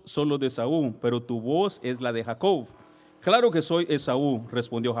brazos son los de Esaú, pero tu voz es la de Jacob. Claro que soy Esaú,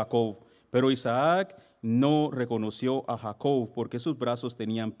 respondió Jacob. Pero Isaac no reconoció a Jacob porque sus brazos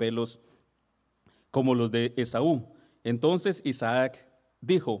tenían pelos como los de Esaú. Entonces Isaac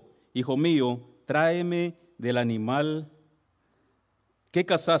dijo: hijo mío, tráeme del animal que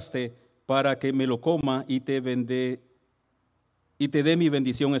cazaste para que me lo coma y te dé mi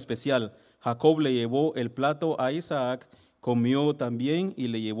bendición especial. Jacob le llevó el plato a Isaac, comió también y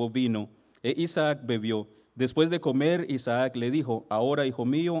le llevó vino. Isaac bebió. Después de comer, Isaac le dijo: ahora, hijo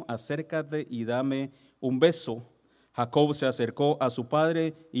mío, acércate y dame un beso. Jacob se acercó a su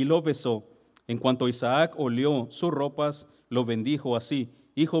padre y lo besó. En cuanto Isaac olió sus ropas, lo bendijo así: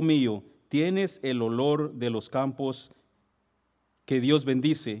 hijo mío, tienes el olor de los campos que Dios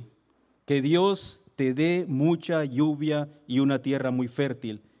bendice. Que Dios te dé mucha lluvia y una tierra muy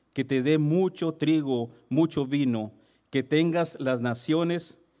fértil. Que te dé mucho trigo, mucho vino. Que tengas las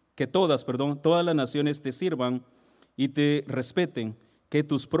naciones, todas las naciones te sirvan y te respeten. Que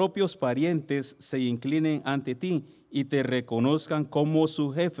tus propios parientes se inclinen ante ti y te reconozcan como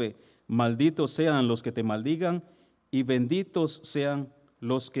su jefe. Malditos sean los que te maldigan y benditos sean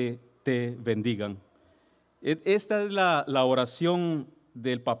los que te bendigan. Esta es la oración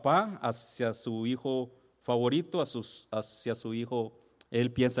del papá hacia su hijo favorito, hacia su hijo,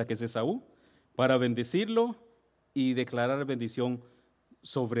 él piensa que es Esaú, para bendecirlo y declarar bendición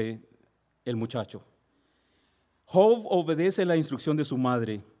sobre el muchacho. Job obedece la instrucción de su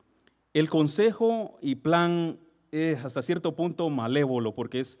madre. El consejo y plan es hasta cierto punto malévolo,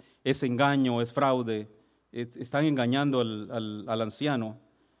 porque es engaño, es fraude, están engañando al anciano.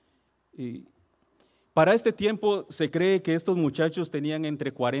 Y para este tiempo se cree que estos muchachos tenían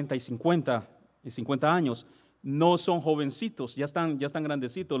entre 40 y 50 años. No son jovencitos, ya están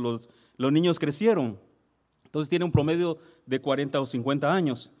grandecitos, los niños crecieron. Entonces tiene un promedio de 40 o 50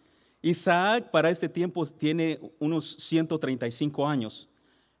 años. Isaac para este tiempo tiene unos 135 años.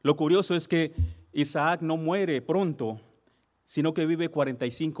 Lo curioso es que Isaac no muere pronto, sino que vive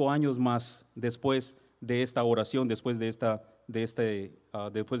 45 años más después de esta oración, después de esta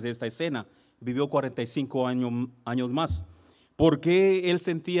escena. Vivió 45 años más. ¿Por qué él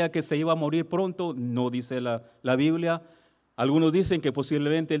sentía que se iba a morir pronto? No dice la Biblia. Algunos dicen que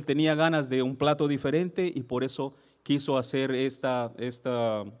posiblemente él tenía ganas de un plato diferente y por eso quiso hacer esta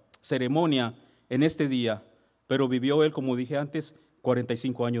ceremonia en este día. Pero vivió él, como dije antes,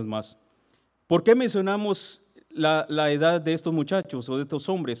 45 años más. ¿Por qué mencionamos la edad de estos muchachos o de estos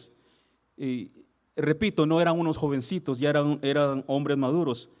hombres? Repito, no eran unos jovencitos, ya eran hombres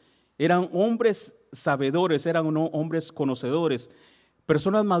maduros. Eran hombres sabedores, eran hombres conocedores,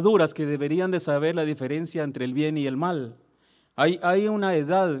 personas maduras que deberían de saber la diferencia entre el bien y el mal. Hay una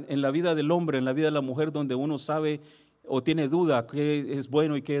edad en la vida del hombre, en la vida de la mujer, donde uno sabe o tiene duda qué es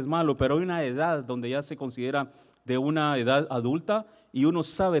bueno y qué es malo, pero hay una edad donde ya se considera de una edad adulta y uno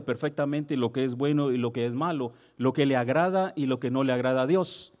sabe perfectamente lo que es bueno y lo que es malo, lo que le agrada y lo que no le agrada a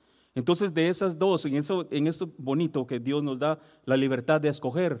Dios. Entonces, de esas dos, en eso bonito que Dios nos da la libertad de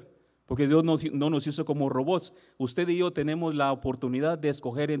escoger, porque Dios no nos hizo como robots. Usted y yo tenemos la oportunidad de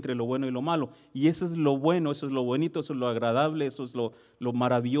escoger entre lo bueno y lo malo, y eso es lo bueno, eso es lo bonito, eso es lo agradable, eso es lo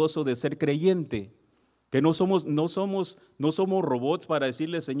maravilloso de ser creyente. Que no somos robots para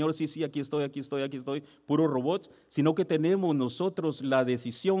decirle: Señor, sí, aquí estoy, puros robots, sino que tenemos nosotros la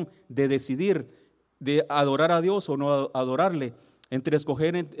decisión de decidir, de adorar a Dios o no adorarle, entre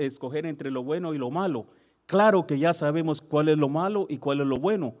escoger entre lo bueno y lo malo. Claro que ya sabemos cuál es lo malo y cuál es lo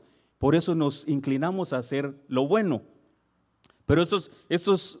bueno, por eso nos inclinamos a hacer lo bueno. Pero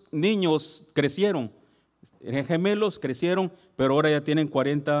estos niños crecieron, eran gemelos, crecieron, pero ahora ya tienen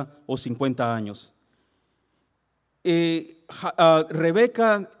 40 o 50 años.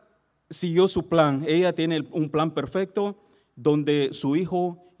 Rebeca siguió su plan. Ella tiene un plan perfecto donde su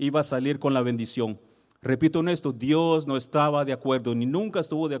hijo iba a salir con la bendición. Repito esto, Dios no estaba de acuerdo, ni nunca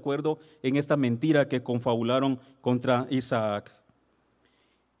estuvo de acuerdo en esta mentira que confabularon contra Isaac.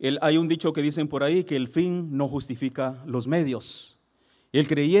 Hay un dicho que dicen por ahí, que el fin no justifica los medios. El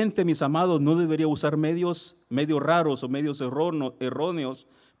creyente, mis amados, no debería usar medios raros o medios erróneos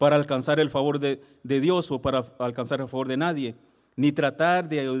para alcanzar el favor de Dios o para alcanzar el favor de nadie, ni tratar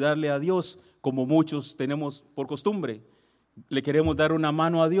de ayudarle a Dios como muchos tenemos por costumbre. Le queremos dar una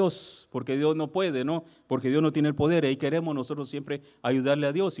mano a Dios porque Dios no puede, ¿no? Porque Dios no tiene el poder, y queremos nosotros siempre ayudarle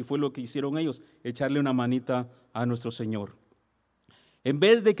a Dios, y fue lo que hicieron ellos, echarle una manita a nuestro Señor. En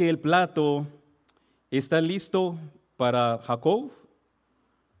vez de que el plato está listo para Jacob,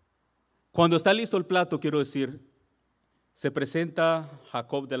 cuando está listo el plato, quiero decir, se presenta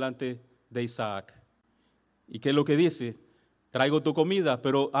Jacob delante de Isaac. ¿Y qué es lo que dice? Traigo tu comida,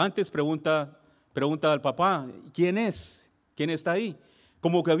 pero antes pregunta al papá: ¿quién es? ¿Quién está ahí?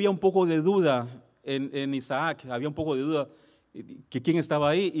 Como que había un poco de duda en Isaac, había un poco de duda que quién estaba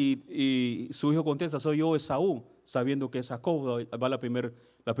ahí, y su hijo contesta: soy yo, Esaú, sabiendo que es Jacob. Va la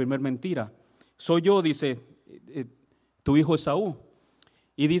primer mentira. Soy yo, dice, tu hijo Esaú.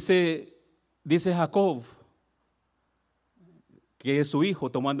 Y dice Jacob, que es su hijo,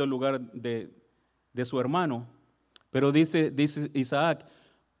 tomando el lugar de su hermano. Pero dice Isaac: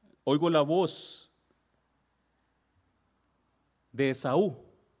 oigo la voz de Esaú,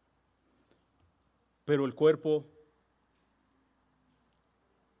 pero el cuerpo,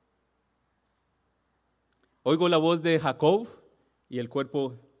 oigo la voz de Jacob y el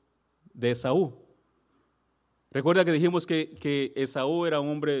cuerpo de Esaú. Recuerda que dijimos que Esaú era un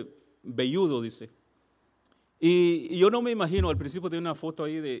hombre velludo, dice. Y yo no me imagino, al principio tenía una foto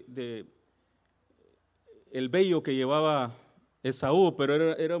ahí de el vello que llevaba Esaú,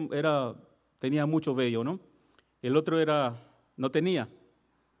 pero tenía mucho vello, ¿no? El otro no tenía.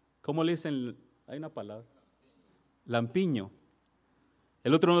 ¿Cómo le dicen? Hay una palabra. Lampiño.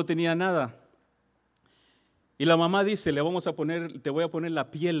 El otro no tenía nada. Y la mamá dice: te voy a poner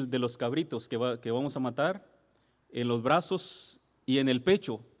la piel de los cabritos que vamos a matar en los brazos y en el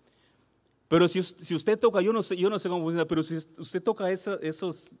pecho. Pero si usted toca, yo no sé cómo funciona, pero si usted toca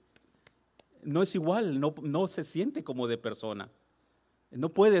esos, no es igual, no se siente como de persona. No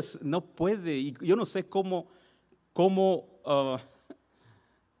puede, y yo no sé cómo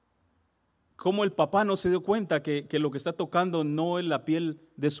el papá no se dio cuenta que lo que está tocando no es la piel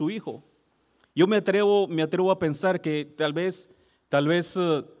de su hijo. Yo me atrevo a pensar que tal vez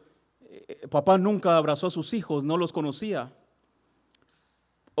papá nunca abrazó a sus hijos, no los conocía.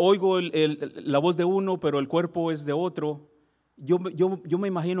 Oigo la voz de uno, pero el cuerpo es de otro. Yo me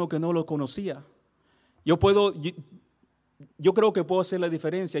imagino que no lo conocía. Yo creo que puedo hacer la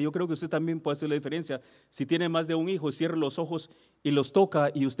diferencia. Yo creo que usted también puede hacer la diferencia. Si tiene más de un hijo, cierre los ojos y los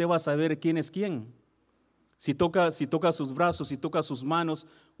toca, y usted va a saber quién es quién. Si toca sus brazos, si toca sus manos,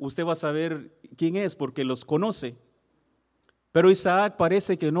 usted va a saber quién es, porque los conoce. Pero Isaac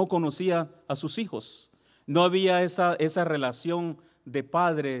parece que no conocía a sus hijos. No había esa relación de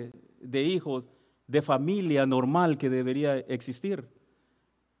padre, de hijos, de familia normal que debería existir.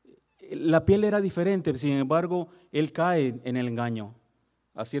 La piel era diferente, sin embargo, él cae en el engaño,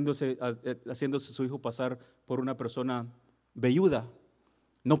 haciéndose su hijo pasar por una persona velluda.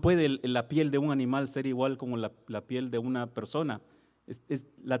 No puede la piel de un animal ser igual como la piel de una persona.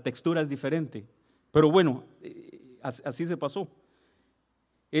 La textura es diferente. Pero bueno, así se pasó.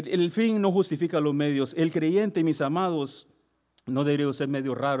 El fin no justifica los medios. El creyente, mis amados, no debería ser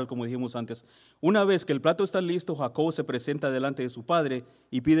medio raro, como dijimos antes. Una vez que el plato está listo, Jacob se presenta delante de su padre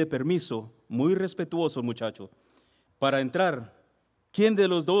y pide permiso, muy respetuoso muchacho, para entrar. ¿Quién de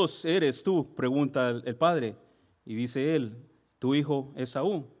los dos eres tú?, pregunta el padre. Y dice él: tu hijo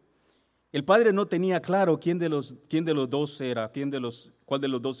Esaú. El padre no tenía claro quién de los dos era, cuál de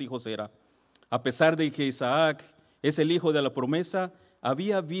los dos hijos era. A pesar de que Isaac es el hijo de la promesa,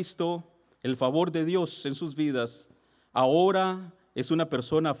 había visto el favor de Dios en sus vidas. Ahora es una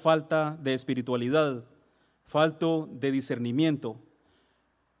persona falta de espiritualidad, falto de discernimiento.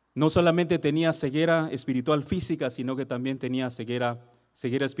 No solamente tenía ceguera espiritual física, sino que también tenía ceguera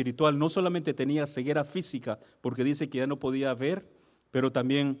espiritual. No solamente tenía ceguera física, porque dice que ya no podía ver, pero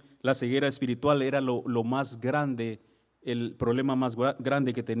también la ceguera espiritual era lo más grande, el problema más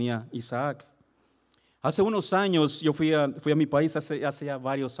grande que tenía Isaac. Hace unos años yo fui a mi país, hace ya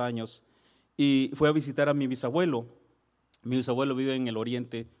varios años, y fui a visitar a mi bisabuelo. Mi bisabuelo vive en el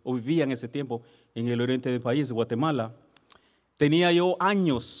oriente, o vivía en ese tiempo en el oriente del país, Guatemala. Tenía yo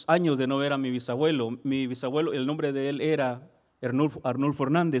años de no ver a mi bisabuelo. Mi bisabuelo, el nombre de él era Arnulfo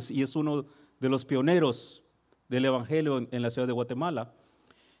Hernández, y es uno de los pioneros del evangelio en la ciudad de Guatemala.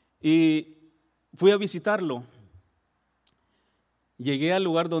 Y fui a visitarlo. Llegué al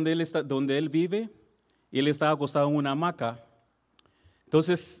lugar donde él vive, y él estaba acostado en una hamaca.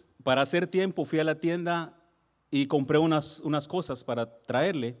 Entonces, para hacer tiempo, fui a la tienda y compré unas cosas para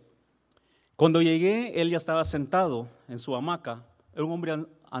traerle. Cuando llegué, él ya estaba sentado en su hamaca. Era un hombre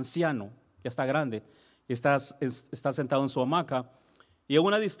anciano, ya está grande, está sentado en su hamaca. Y a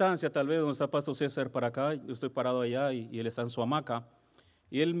una distancia, tal vez donde está Pastor César para acá, yo estoy parado allá y él está en su hamaca.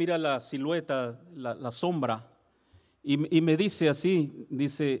 Y él mira la silueta, la sombra, y me dice así,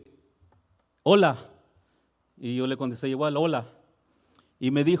 dice: hola. Y yo le contesté igual: hola.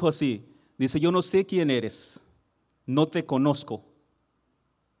 Y me dijo así, dice: yo no sé quién eres, no te conozco,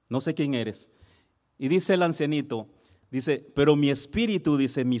 no sé quién eres. Y dice el ancianito, dice: pero mi espíritu,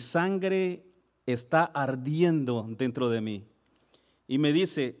 dice, mi sangre está ardiendo dentro de mí. Y me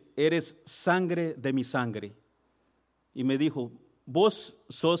dice: eres sangre de mi sangre. Y me dijo: vos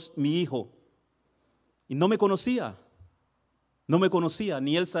sos mi hijo, y no me conocía,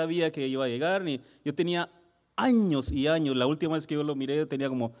 ni él sabía que iba a llegar, ni yo tenía años y años. La última vez que yo lo miré yo tenía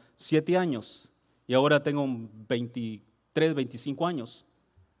como 7 años y ahora tengo 23, 25 años.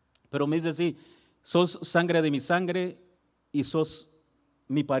 Pero me dice así: sos sangre de mi sangre y sos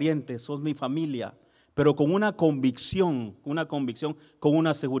mi pariente, sos mi familia, pero con una convicción, con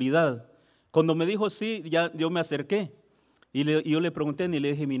una seguridad. Cuando me dijo sí, ya yo me acerqué y yo le pregunté, ni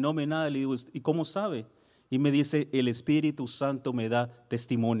le dije mi nombre, nada. Le digo, ¿y cómo sabe? Y me dice, el Espíritu Santo me da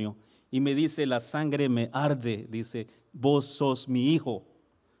testimonio. Y me dice, la sangre me arde, dice, vos sos mi hijo.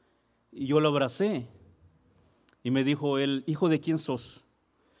 Y yo lo abracé y me dijo él, ¿hijo de quién sos?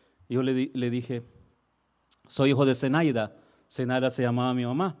 Y yo le dije, soy hijo de Zenaida. Zenaida se llamaba mi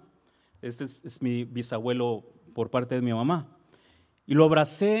mamá. Este es mi bisabuelo por parte de mi mamá. Y lo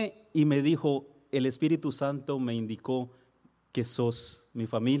abracé y me dijo, el Espíritu Santo me indicó que sos mi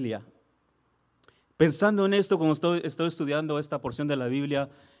familia. Pensando en esto, cuando estoy estudiando esta porción de la Biblia,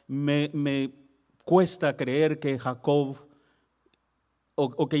 me cuesta creer que Jacob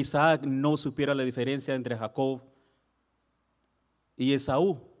o que Isaac no supiera la diferencia entre Jacob y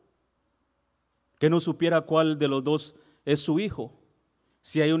Esaú, que no supiera cuál de los dos es su hijo.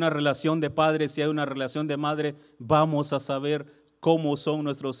 Si hay una relación de padre, si hay una relación de madre, vamos a saber cómo son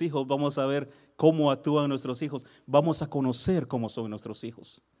nuestros hijos, vamos a ver cómo actúan nuestros hijos, vamos a conocer cómo son nuestros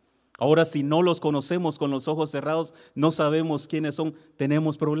hijos. Ahora, si no los conocemos con los ojos cerrados, no sabemos quiénes son,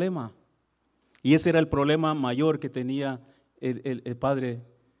 tenemos problema. Y ese era el problema mayor que tenía el padre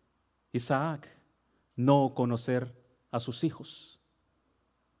Isaac, no conocer a sus hijos.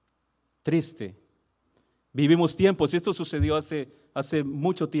 Triste. Vivimos tiempos, esto sucedió hace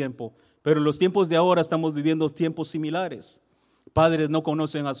mucho tiempo, pero en los tiempos de ahora estamos viviendo tiempos similares. Padres no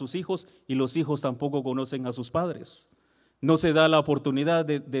conocen a sus hijos y los hijos tampoco conocen a sus padres. No se da la oportunidad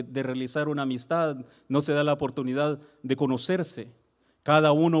de realizar una amistad, no se da la oportunidad de conocerse.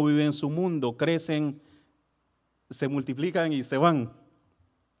 Cada uno vive en su mundo, crecen, se multiplican y se van.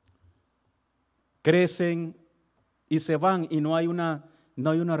 Crecen y se van y no hay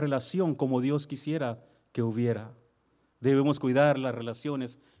una relación como Dios quisiera que hubiera. Debemos cuidar las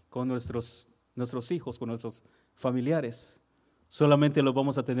relaciones con nuestros hijos, con nuestros familiares. Solamente los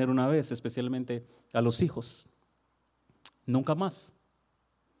vamos a tener una vez, especialmente a los hijos. Nunca más.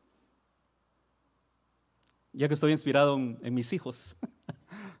 Ya que estoy inspirado en mis hijos.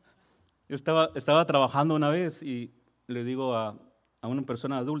 Yo estaba trabajando una vez y le digo a una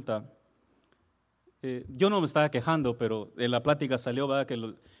persona adulta, yo no me estaba quejando, pero en la plática salió, ¿verdad?,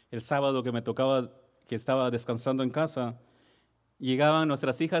 que el sábado que me tocaba, que estaba descansando en casa, llegaban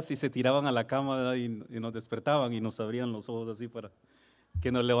nuestras hijas y se tiraban a la cama, ¿verdad?, y nos despertaban y nos abrían los ojos así para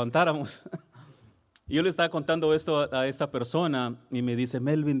que nos levantáramos. Y yo le estaba contando esto a esta persona y me dice,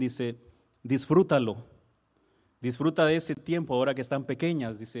 Melvin, dice, disfrútalo, disfruta de ese tiempo ahora que están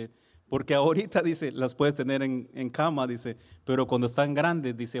pequeñas, dice, porque ahorita, dice, las puedes tener en cama, dice, pero cuando están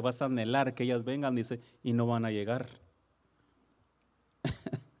grandes, dice, vas a anhelar que ellas vengan, dice, y no van a llegar.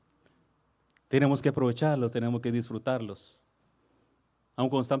 Tenemos que aprovecharlos, tenemos que disfrutarlos. Aun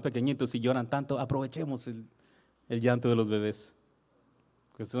cuando están pequeñitos y lloran tanto, aprovechemos el llanto de los bebés,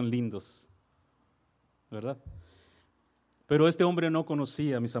 que son lindos, ¿verdad? Pero este hombre no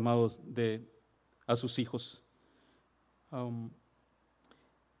conocía, mis amados, a sus hijos.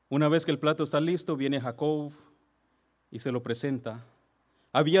 Una vez que el plato está listo, viene Jacob y se lo presenta.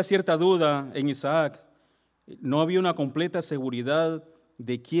 Había cierta duda en Isaac, no había una completa seguridad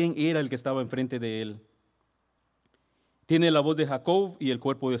de quién era el que estaba enfrente de él. Tiene la voz de Jacob y el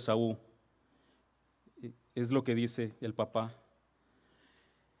cuerpo de Esaú. Es lo que dice el papá.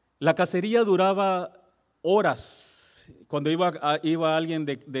 La cacería duraba horas. Cuando iba alguien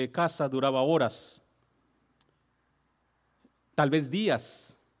de casa, duraba horas. Tal vez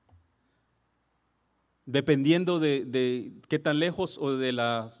días. Dependiendo de qué tan lejos o de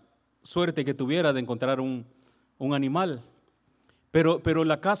la suerte que tuviera de encontrar un animal. Pero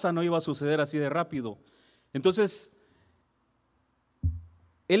la caza no iba a suceder así de rápido. Entonces,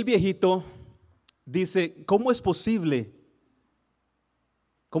 el viejito dice, ¿cómo es posible?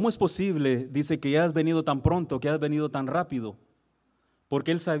 ¿Cómo es posible? Dice que ya has venido tan pronto, que has venido tan rápido.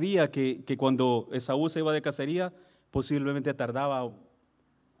 Porque él sabía que cuando Esaú se iba de cacería, posiblemente tardaba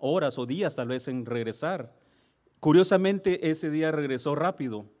horas o días tal vez en regresar. Curiosamente, ese día regresó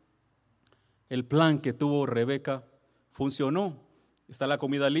rápido. El plan que tuvo Rebeca funcionó. Está la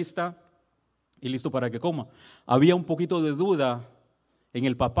comida lista y listo para que coma. Había un poquito de duda en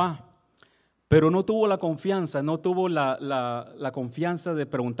el papá, pero no tuvo la confianza, no tuvo la confianza de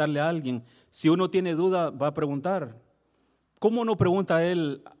preguntarle a alguien. Si uno tiene duda, va a preguntar. ¿cómo no pregunta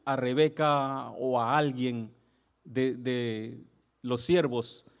él a Rebeca o a alguien de los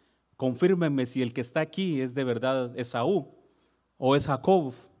siervos? Confírmenme si el que está aquí es de verdad Esaú o es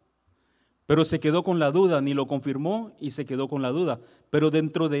Jacob. Pero se quedó con la duda, ni lo confirmó y se quedó con la duda. Pero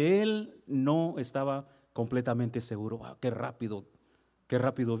dentro de él no estaba completamente seguro. Wow, qué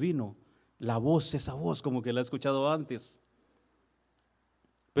rápido vino. La voz, esa voz como que la he escuchado antes.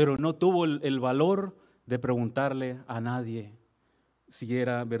 Pero no tuvo el valor de preguntarle a nadie si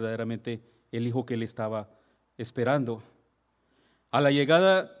era verdaderamente el hijo que él estaba esperando. A la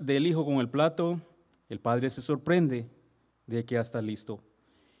llegada del hijo con el plato, el padre se sorprende de que ya está listo.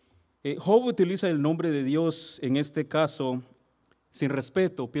 Job utiliza el nombre de Dios en este caso sin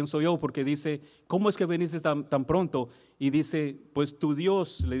respeto, pienso yo, porque dice, ¿cómo es que veniste tan pronto? Y dice, pues tu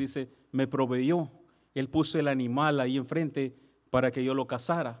Dios, le dice, me proveyó. Él puso el animal ahí enfrente para que yo lo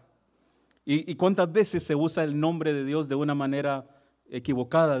cazara. ¿Y cuántas veces se usa el nombre de Dios de una manera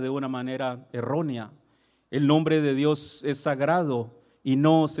equivocada, de una manera errónea? El nombre de Dios es sagrado y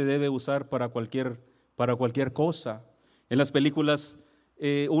no se debe usar para cualquier cosa. En las películas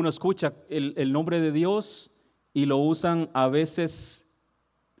uno escucha el nombre de Dios y lo usan a veces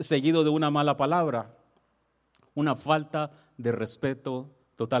seguido de una mala palabra, una falta de respeto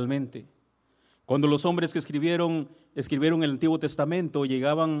totalmente. Cuando los hombres que escribieron el Antiguo Testamento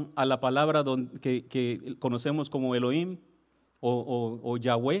llegaban a la palabra que conocemos como Elohim o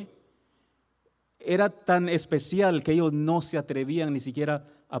Yahweh, era tan especial que ellos no se atrevían ni siquiera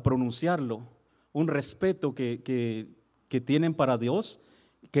a pronunciarlo. Un respeto que tienen para Dios,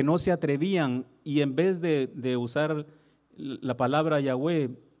 que no se atrevían, y en vez de usar la palabra Yahweh,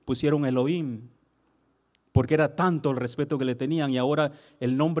 pusieron Elohim, porque era tanto el respeto que le tenían, y ahora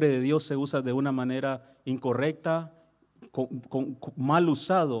el nombre de Dios se usa de una manera incorrecta, mal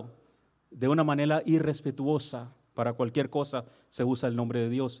usado, de una manera irrespetuosa. Para cualquier cosa se usa el nombre de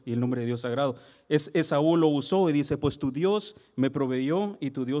Dios y el nombre de Dios sagrado. Esaú lo usó y dice, pues tu Dios me proveyó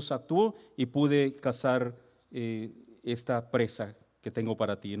y tu Dios actuó y pude cazar esta presa que tengo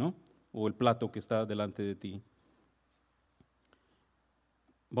para ti, ¿no? O el plato que está delante de ti.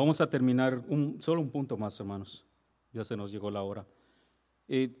 Vamos a terminar solo un punto más, hermanos. Ya se nos llegó la hora.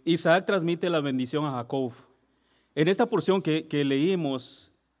 Isaac transmite la bendición a Jacob. En esta porción que leímos,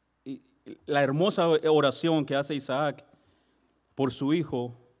 la hermosa oración que hace Isaac por su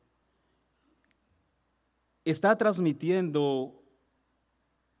hijo, está transmitiendo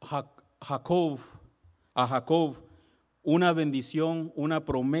a Jacob una bendición, una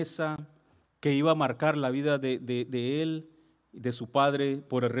promesa que iba a marcar la vida de él, de su padre,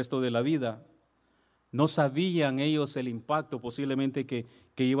 por el resto de la vida. No sabían ellos el impacto posiblemente que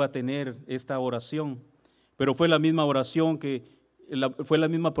iba a tener esta oración, pero fue la misma oración fue la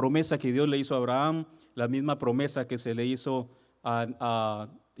misma promesa que Dios le hizo a Abraham, la misma promesa que se le hizo a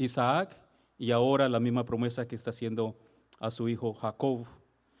Isaac, y ahora la misma promesa que está haciendo a su hijo Jacob.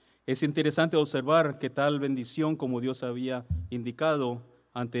 Es interesante observar que tal bendición, como Dios había indicado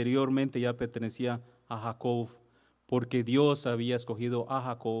anteriormente, ya pertenecía a Jacob, porque Dios había escogido a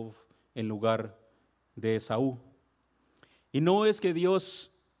Jacob en lugar de Esaú. Y no es que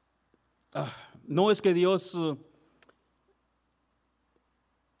Dios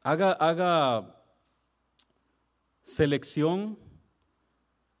haga selección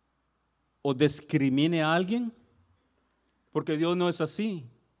o discrimine a alguien, porque Dios no es así.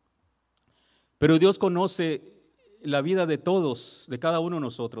 Pero Dios conoce la vida de todos, de cada uno de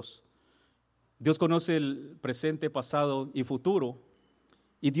nosotros. Dios conoce el presente, pasado y futuro.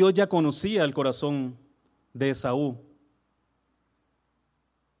 Y Dios ya conocía el corazón de Esaú.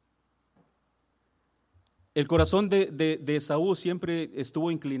 El corazón de Esaú siempre estuvo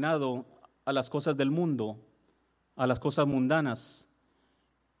inclinado a las cosas del mundo, a las cosas mundanas.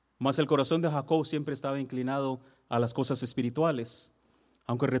 Mas el corazón de Jacob siempre estaba inclinado a las cosas espirituales.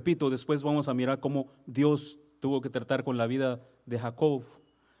 Aunque repito, después vamos a mirar cómo Dios tuvo que tratar con la vida de Jacob.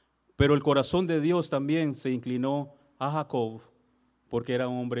 Pero el corazón de Dios también se inclinó a Jacob porque era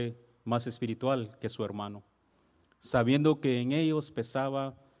un hombre más espiritual que su hermano, sabiendo que en ellos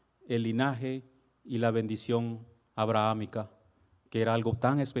pesaba el linaje y la bendición abrahámica, que era algo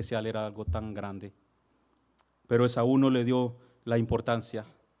tan especial, era algo tan grande. Pero Esaú no le dio la importancia.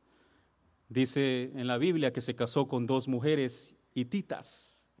 Dice en la Biblia que se casó con 2 mujeres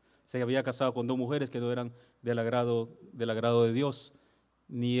hititas. Se había casado con 2 mujeres que no eran del agrado de Dios,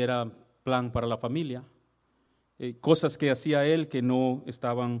 ni era plan para la familia. Cosas que hacía él que no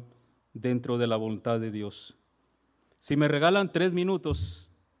estaban dentro de la voluntad de Dios. Si me regalan 3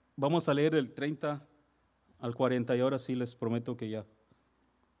 minutos, vamos a leer el 30 al 40 y ahora sí les prometo que ya.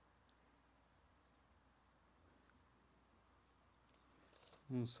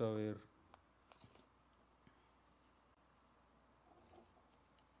 Vamos a ver.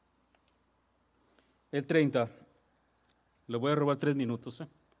 El 30. Le voy a robar 3 minutos.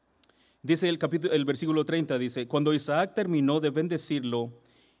 Dice el versículo 30, dice, cuando Isaac terminó de bendecirlo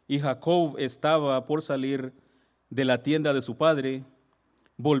y Jacob estaba por salir de la tienda de su padre,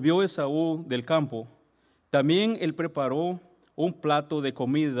 volvió Esaú del campo. También él preparó un plato de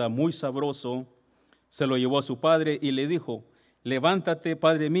comida muy sabroso, se lo llevó a su padre y le dijo, levántate,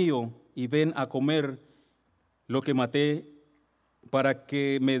 padre mío, y ven a comer lo que maté para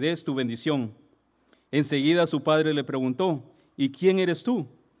que me des tu bendición. Enseguida su padre le preguntó, ¿y quién eres tú?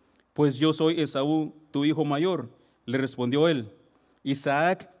 Pues yo soy Esaú, tu hijo mayor, le respondió él.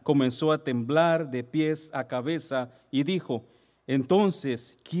 Isaac comenzó a temblar de pies a cabeza y dijo,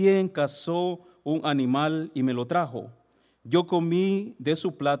 entonces, ¿quién cazó un animal y me lo trajo? Yo comí de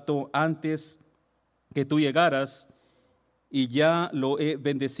su plato antes que tú llegaras y ya lo he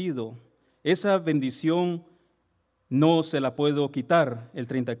bendecido. Esa bendición no se la puedo quitar. El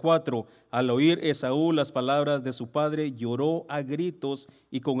 34, al oír Esaú las palabras de su padre, lloró a gritos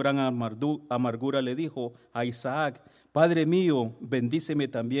y con gran amargura le dijo a Isaac, Padre mío, bendíceme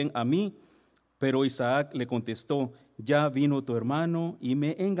también a mí. Pero Isaac le contestó, ya vino tu hermano y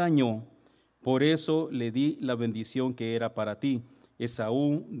me engañó, por eso le di la bendición que era para ti.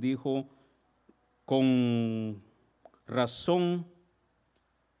 Esaú dijo, con razón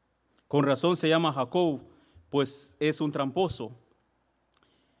se llama Jacob, pues es un tramposo.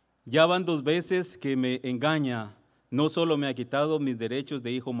 Ya van 2 veces que me engaña. No solo me ha quitado mis derechos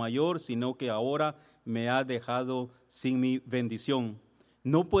de hijo mayor, sino que ahora me ha dejado sin mi bendición.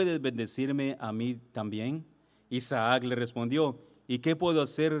 ¿No puedes bendecirme a mí también? Isaac le respondió, ¿y qué puedo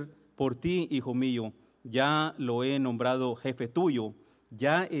hacer por ti, hijo mío? Ya lo he nombrado jefe tuyo.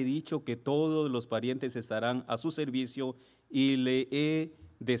 Ya he dicho que todos los parientes estarán a su servicio y le he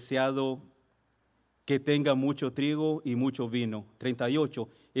deseado que tenga mucho trigo y mucho vino. 38.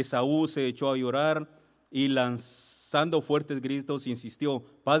 Esaú se echó a llorar y lanzando fuertes gritos insistió,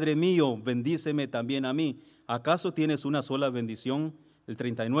 Padre mío, bendíceme también a mí. ¿Acaso tienes una sola bendición? El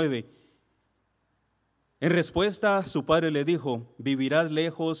 39. En respuesta, su padre le dijo, vivirás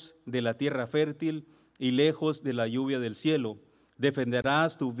lejos de la tierra fértil y lejos de la lluvia del cielo.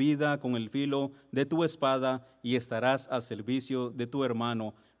 Defenderás tu vida con el filo de tu espada y estarás al servicio de tu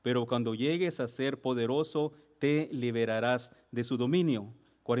hermano. Pero cuando llegues a ser poderoso, te liberarás de su dominio.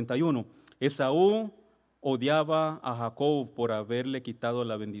 41. Esaú odiaba a Jacob por haberle quitado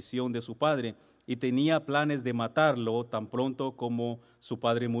la bendición de su padre y tenía planes de matarlo tan pronto como su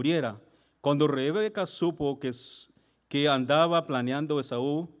padre muriera. Cuando Rebeca supo que andaba planeando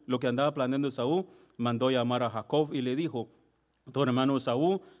Esaú, lo que andaba planeando Esaú, mandó llamar a Jacob y le dijo, tu hermano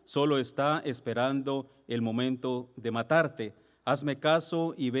Esaú solo está esperando el momento de matarte. Hazme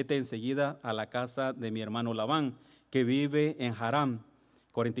caso y vete enseguida a la casa de mi hermano Labán, que vive en Harán.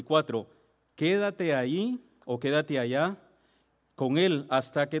 44. Quédate ahí o quédate allá con él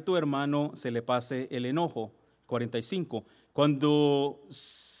hasta que tu hermano se le pase el enojo. 45. Cuando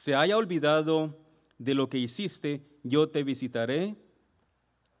se haya olvidado de lo que hiciste, yo te visitaré,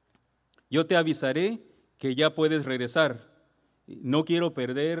 yo te avisaré que ya puedes regresar. No quiero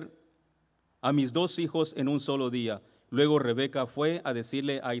perder a mis 2 hijos en un solo día. Luego Rebeca fue a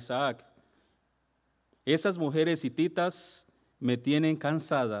decirle a Isaac, esas mujeres hititas me tienen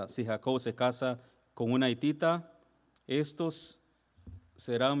cansada. Si Jacob se casa con una hitita, ¿estos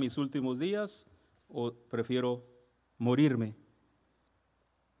serán mis últimos días o prefiero morirme?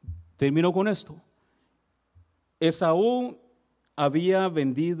 Termino con esto. Esaú había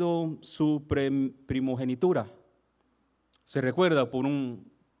vendido su primogenitura. Se recuerda por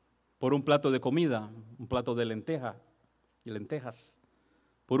un plato de comida, un plato de lentejas,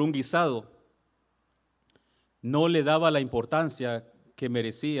 por un guisado. No le daba la importancia que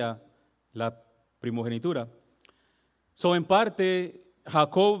merecía la primogenitura. En parte,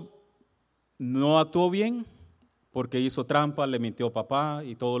 Jacob no actuó bien porque hizo trampa, le mintió a papá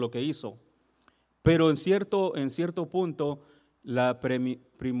y todo lo que hizo. Pero en cierto punto, la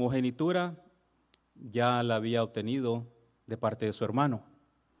primogenitura ya la había obtenido de parte de su hermano,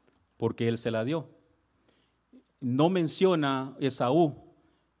 porque él se la dio. No menciona Esaú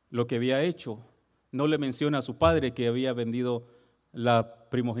lo que había hecho, no le menciona a su padre que había vendido la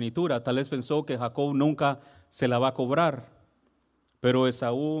primogenitura. Tal vez pensó que Jacob nunca se la va a cobrar, pero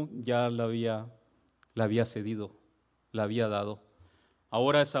Esaú ya la había cedido, la había dado.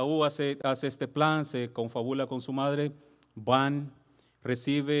 Ahora Esaú hace este plan, se confabula con su madre,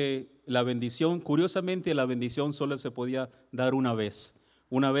 recibe la bendición. Curiosamente, la bendición solo se podía dar una vez.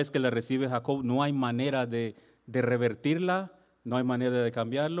 Una vez que la recibe Jacob, no hay manera de revertirla no hay manera de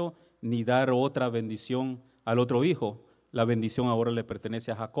cambiarlo, ni dar otra bendición al otro hijo. La bendición ahora le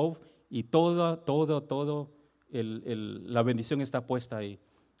pertenece a Jacob y la bendición está puesta ahí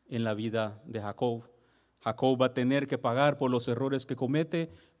en la vida de Jacob. Jacob va a tener que pagar por los errores que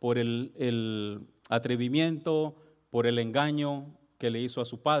comete, por el atrevimiento, por el engaño que le hizo a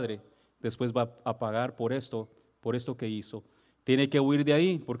su padre. Después va a pagar por esto que hizo. Tiene que huir de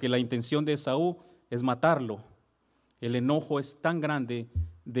ahí porque la intención de Esaú es matarlo. El enojo es tan grande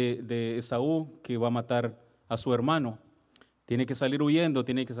de Esaú que va a matar a su hermano. Tiene que salir huyendo,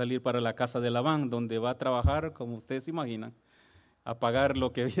 tiene que salir para la casa de Labán, donde va a trabajar, como ustedes se imaginan, a pagar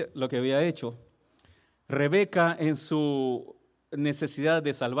lo que había hecho. Rebeca, en su necesidad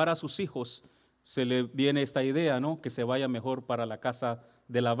de salvar a sus hijos, se le viene esta idea, ¿no? Que se vaya mejor para la casa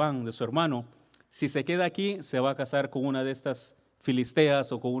de Labán, de su hermano. Si se queda aquí, se va a casar con una de estas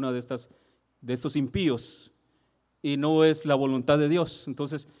filisteas o con una de estos impíos, y no es la voluntad de Dios.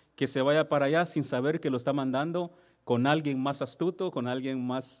 Entonces, que se vaya para allá sin saber que lo está mandando con alguien más astuto, con alguien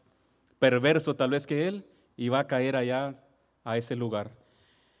más perverso tal vez que él, y va a caer allá a ese lugar.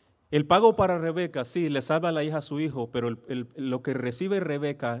 El pago para Rebeca, sí, le salva a la hija a su hijo, pero lo que recibe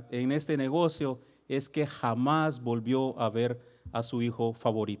Rebeca en este negocio es que jamás volvió a ver a su hijo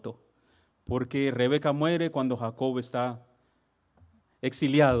favorito, porque Rebeca muere cuando Jacob está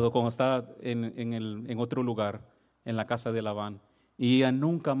exiliado, cuando está en otro lugar, en la casa de Labán, y ella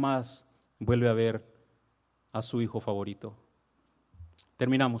nunca más vuelve a ver a su hijo favorito.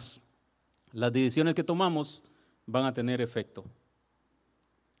 Terminamos. Las decisiones que tomamos van a tener efecto.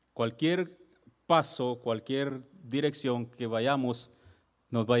 Cualquier paso, cualquier dirección que vayamos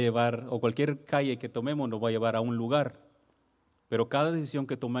nos va a llevar, o cualquier calle que tomemos nos va a llevar a un lugar, pero cada decisión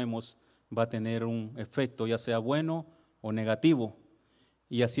que tomemos va a tener un efecto, ya sea bueno o negativo.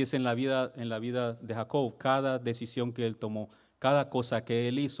 Y así es en la vida de Jacob. Cada decisión que él tomó, cada cosa que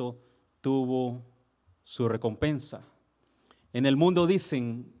él hizo, tuvo su recompensa. En el mundo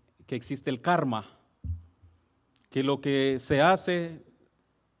dicen que existe el karma, que lo que se hace,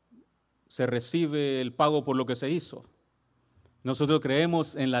 se recibe el pago por lo que se hizo. Nosotros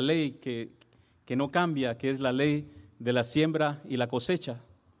creemos en la ley que no cambia, que es la ley de la siembra y la cosecha,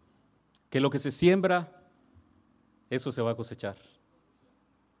 que lo que se siembra, eso se va a cosechar.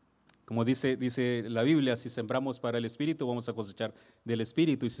 Como dice la Biblia, si sembramos para el Espíritu, vamos a cosechar del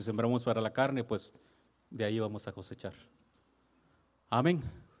Espíritu, y si sembramos para la carne, pues de ahí vamos a cosechar. Amén.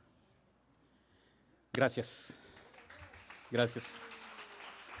 Gracias. Gracias.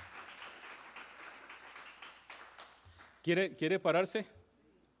 ¿Quiere pararse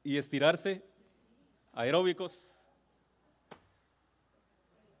y estirarse? Aeróbicos.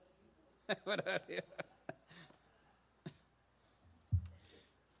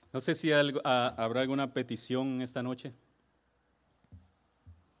 No sé si habrá alguna petición esta noche.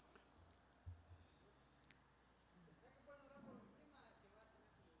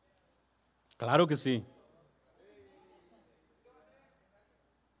 Claro que sí.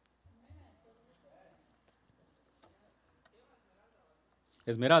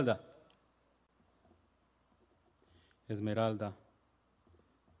 Esmeralda. Esmeralda.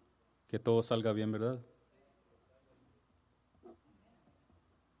 Que todo salga bien, ¿verdad?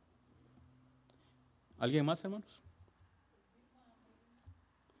 ¿Alguien más, hermanos?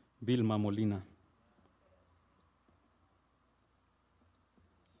 Vilma Molina.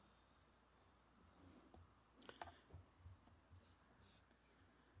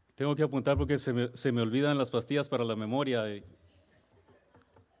 Tengo que apuntar porque se me olvidan las pastillas para la memoria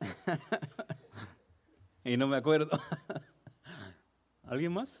y no me acuerdo.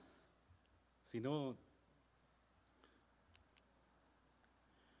 ¿Alguien más? Si no,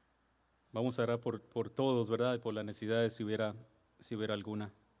 vamos a orar por todos, ¿verdad? Y por las necesidades, si hubiera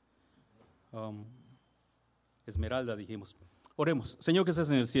alguna. Esmeralda, dijimos. Oremos. Señor que estás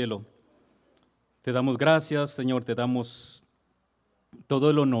en el cielo, te damos gracias, Señor, te damos todo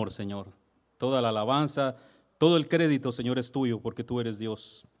el honor, Señor, toda la alabanza, todo el crédito, Señor, es tuyo, porque tú eres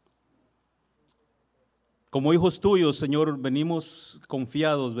Dios. Como hijos tuyos, Señor, venimos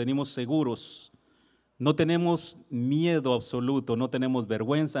confiados, venimos seguros. No tenemos miedo absoluto, no tenemos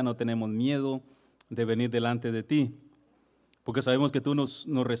vergüenza, no tenemos miedo de venir delante de ti, porque sabemos que tú nos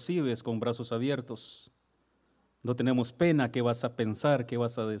recibes con brazos abiertos. No tenemos pena, qué vas a pensar, qué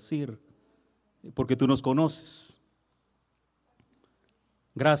vas a decir, porque tú nos conoces.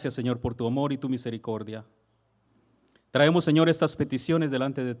 Gracias, Señor, por tu amor y tu misericordia. Traemos, Señor, estas peticiones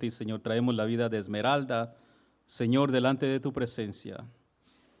delante de ti, Señor. Traemos la vida de Esmeralda, Señor, delante de tu presencia.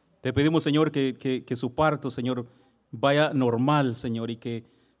 Te pedimos, Señor, que su parto, Señor, vaya normal, Señor, y que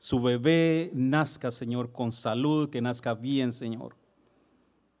su bebé nazca, Señor, con salud, que nazca bien, Señor.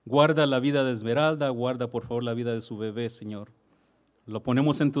 Guarda la vida de Esmeralda, guarda por favor la vida de su bebé, Señor. Lo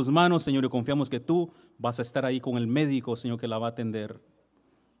ponemos en tus manos, Señor, y confiamos que tú vas a estar ahí con el médico, Señor, que la va a atender.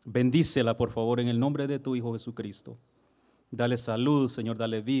 Bendícela, por favor, en el nombre de tu Hijo Jesucristo. Dale salud, Señor,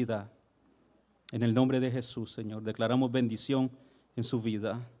 dale vida. En el nombre de Jesús, Señor, declaramos bendición en su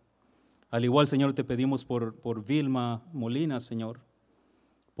vida. Al igual, Señor, te pedimos por Vilma Molina, Señor,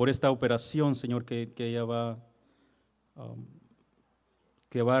 por esta operación, Señor, que ella va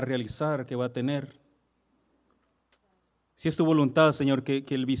a realizar, que va a tener. Si es tu voluntad, Señor, que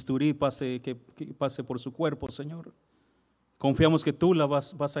el bisturí pase por su cuerpo, Señor. Confiamos que tú la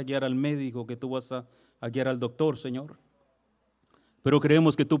vas a guiar al médico, que tú vas a guiar al doctor, Señor. Pero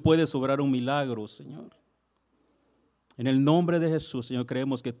creemos que tú puedes obrar un milagro, Señor. En el nombre de Jesús, Señor,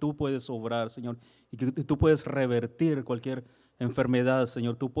 creemos que tú puedes obrar, Señor, y que tú puedes revertir cualquier enfermedad,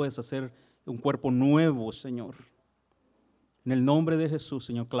 Señor. Tú puedes hacer un cuerpo nuevo, Señor. En el nombre de Jesús,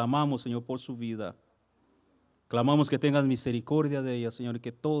 Señor, clamamos, Señor, por su vida. Clamamos que tengas misericordia de ella, Señor, y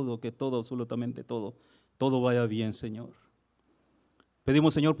que todo, absolutamente todo vaya bien, Señor.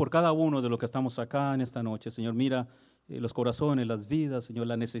 Pedimos, Señor, por cada uno de los que estamos acá en esta noche, Señor, mira los corazones, las vidas, Señor,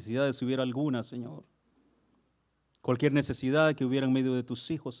 las necesidades, si hubiera alguna, Señor. Cualquier necesidad que hubiera en medio de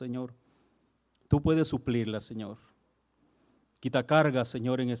tus hijos, Señor, tú puedes suplirla, Señor. Quita cargas,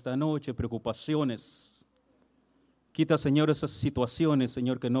 Señor, en esta noche, preocupaciones. Quita, Señor, esas situaciones,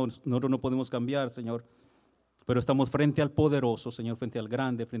 Señor, que nosotros no podemos cambiar, Señor. Pero estamos frente al poderoso, Señor, frente al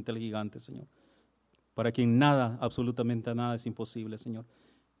grande, frente al gigante, Señor. Para quien nada, absolutamente nada es imposible, Señor.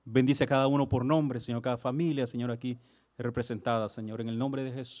 Bendice a cada uno por nombre, Señor, cada familia, Señor, aquí representada, Señor, en el nombre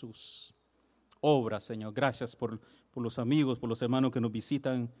de Jesús. Obra, Señor. Gracias por los amigos, por los hermanos que nos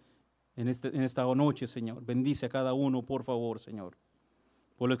visitan en esta noche, Señor. Bendice a cada uno, por favor, Señor.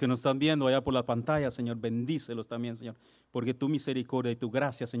 Por los que nos están viendo allá por la pantalla, Señor, bendícelos también, Señor. Porque tu misericordia y tu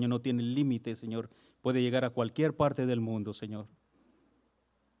gracia, Señor, no tiene límite, Señor. Puede llegar a cualquier parte del mundo, Señor.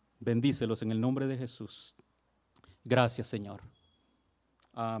 Bendícelos en el nombre de Jesús. Gracias, Señor.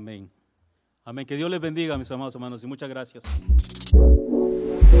 Amén. Amén. Que Dios les bendiga, mis amados hermanos, y muchas gracias.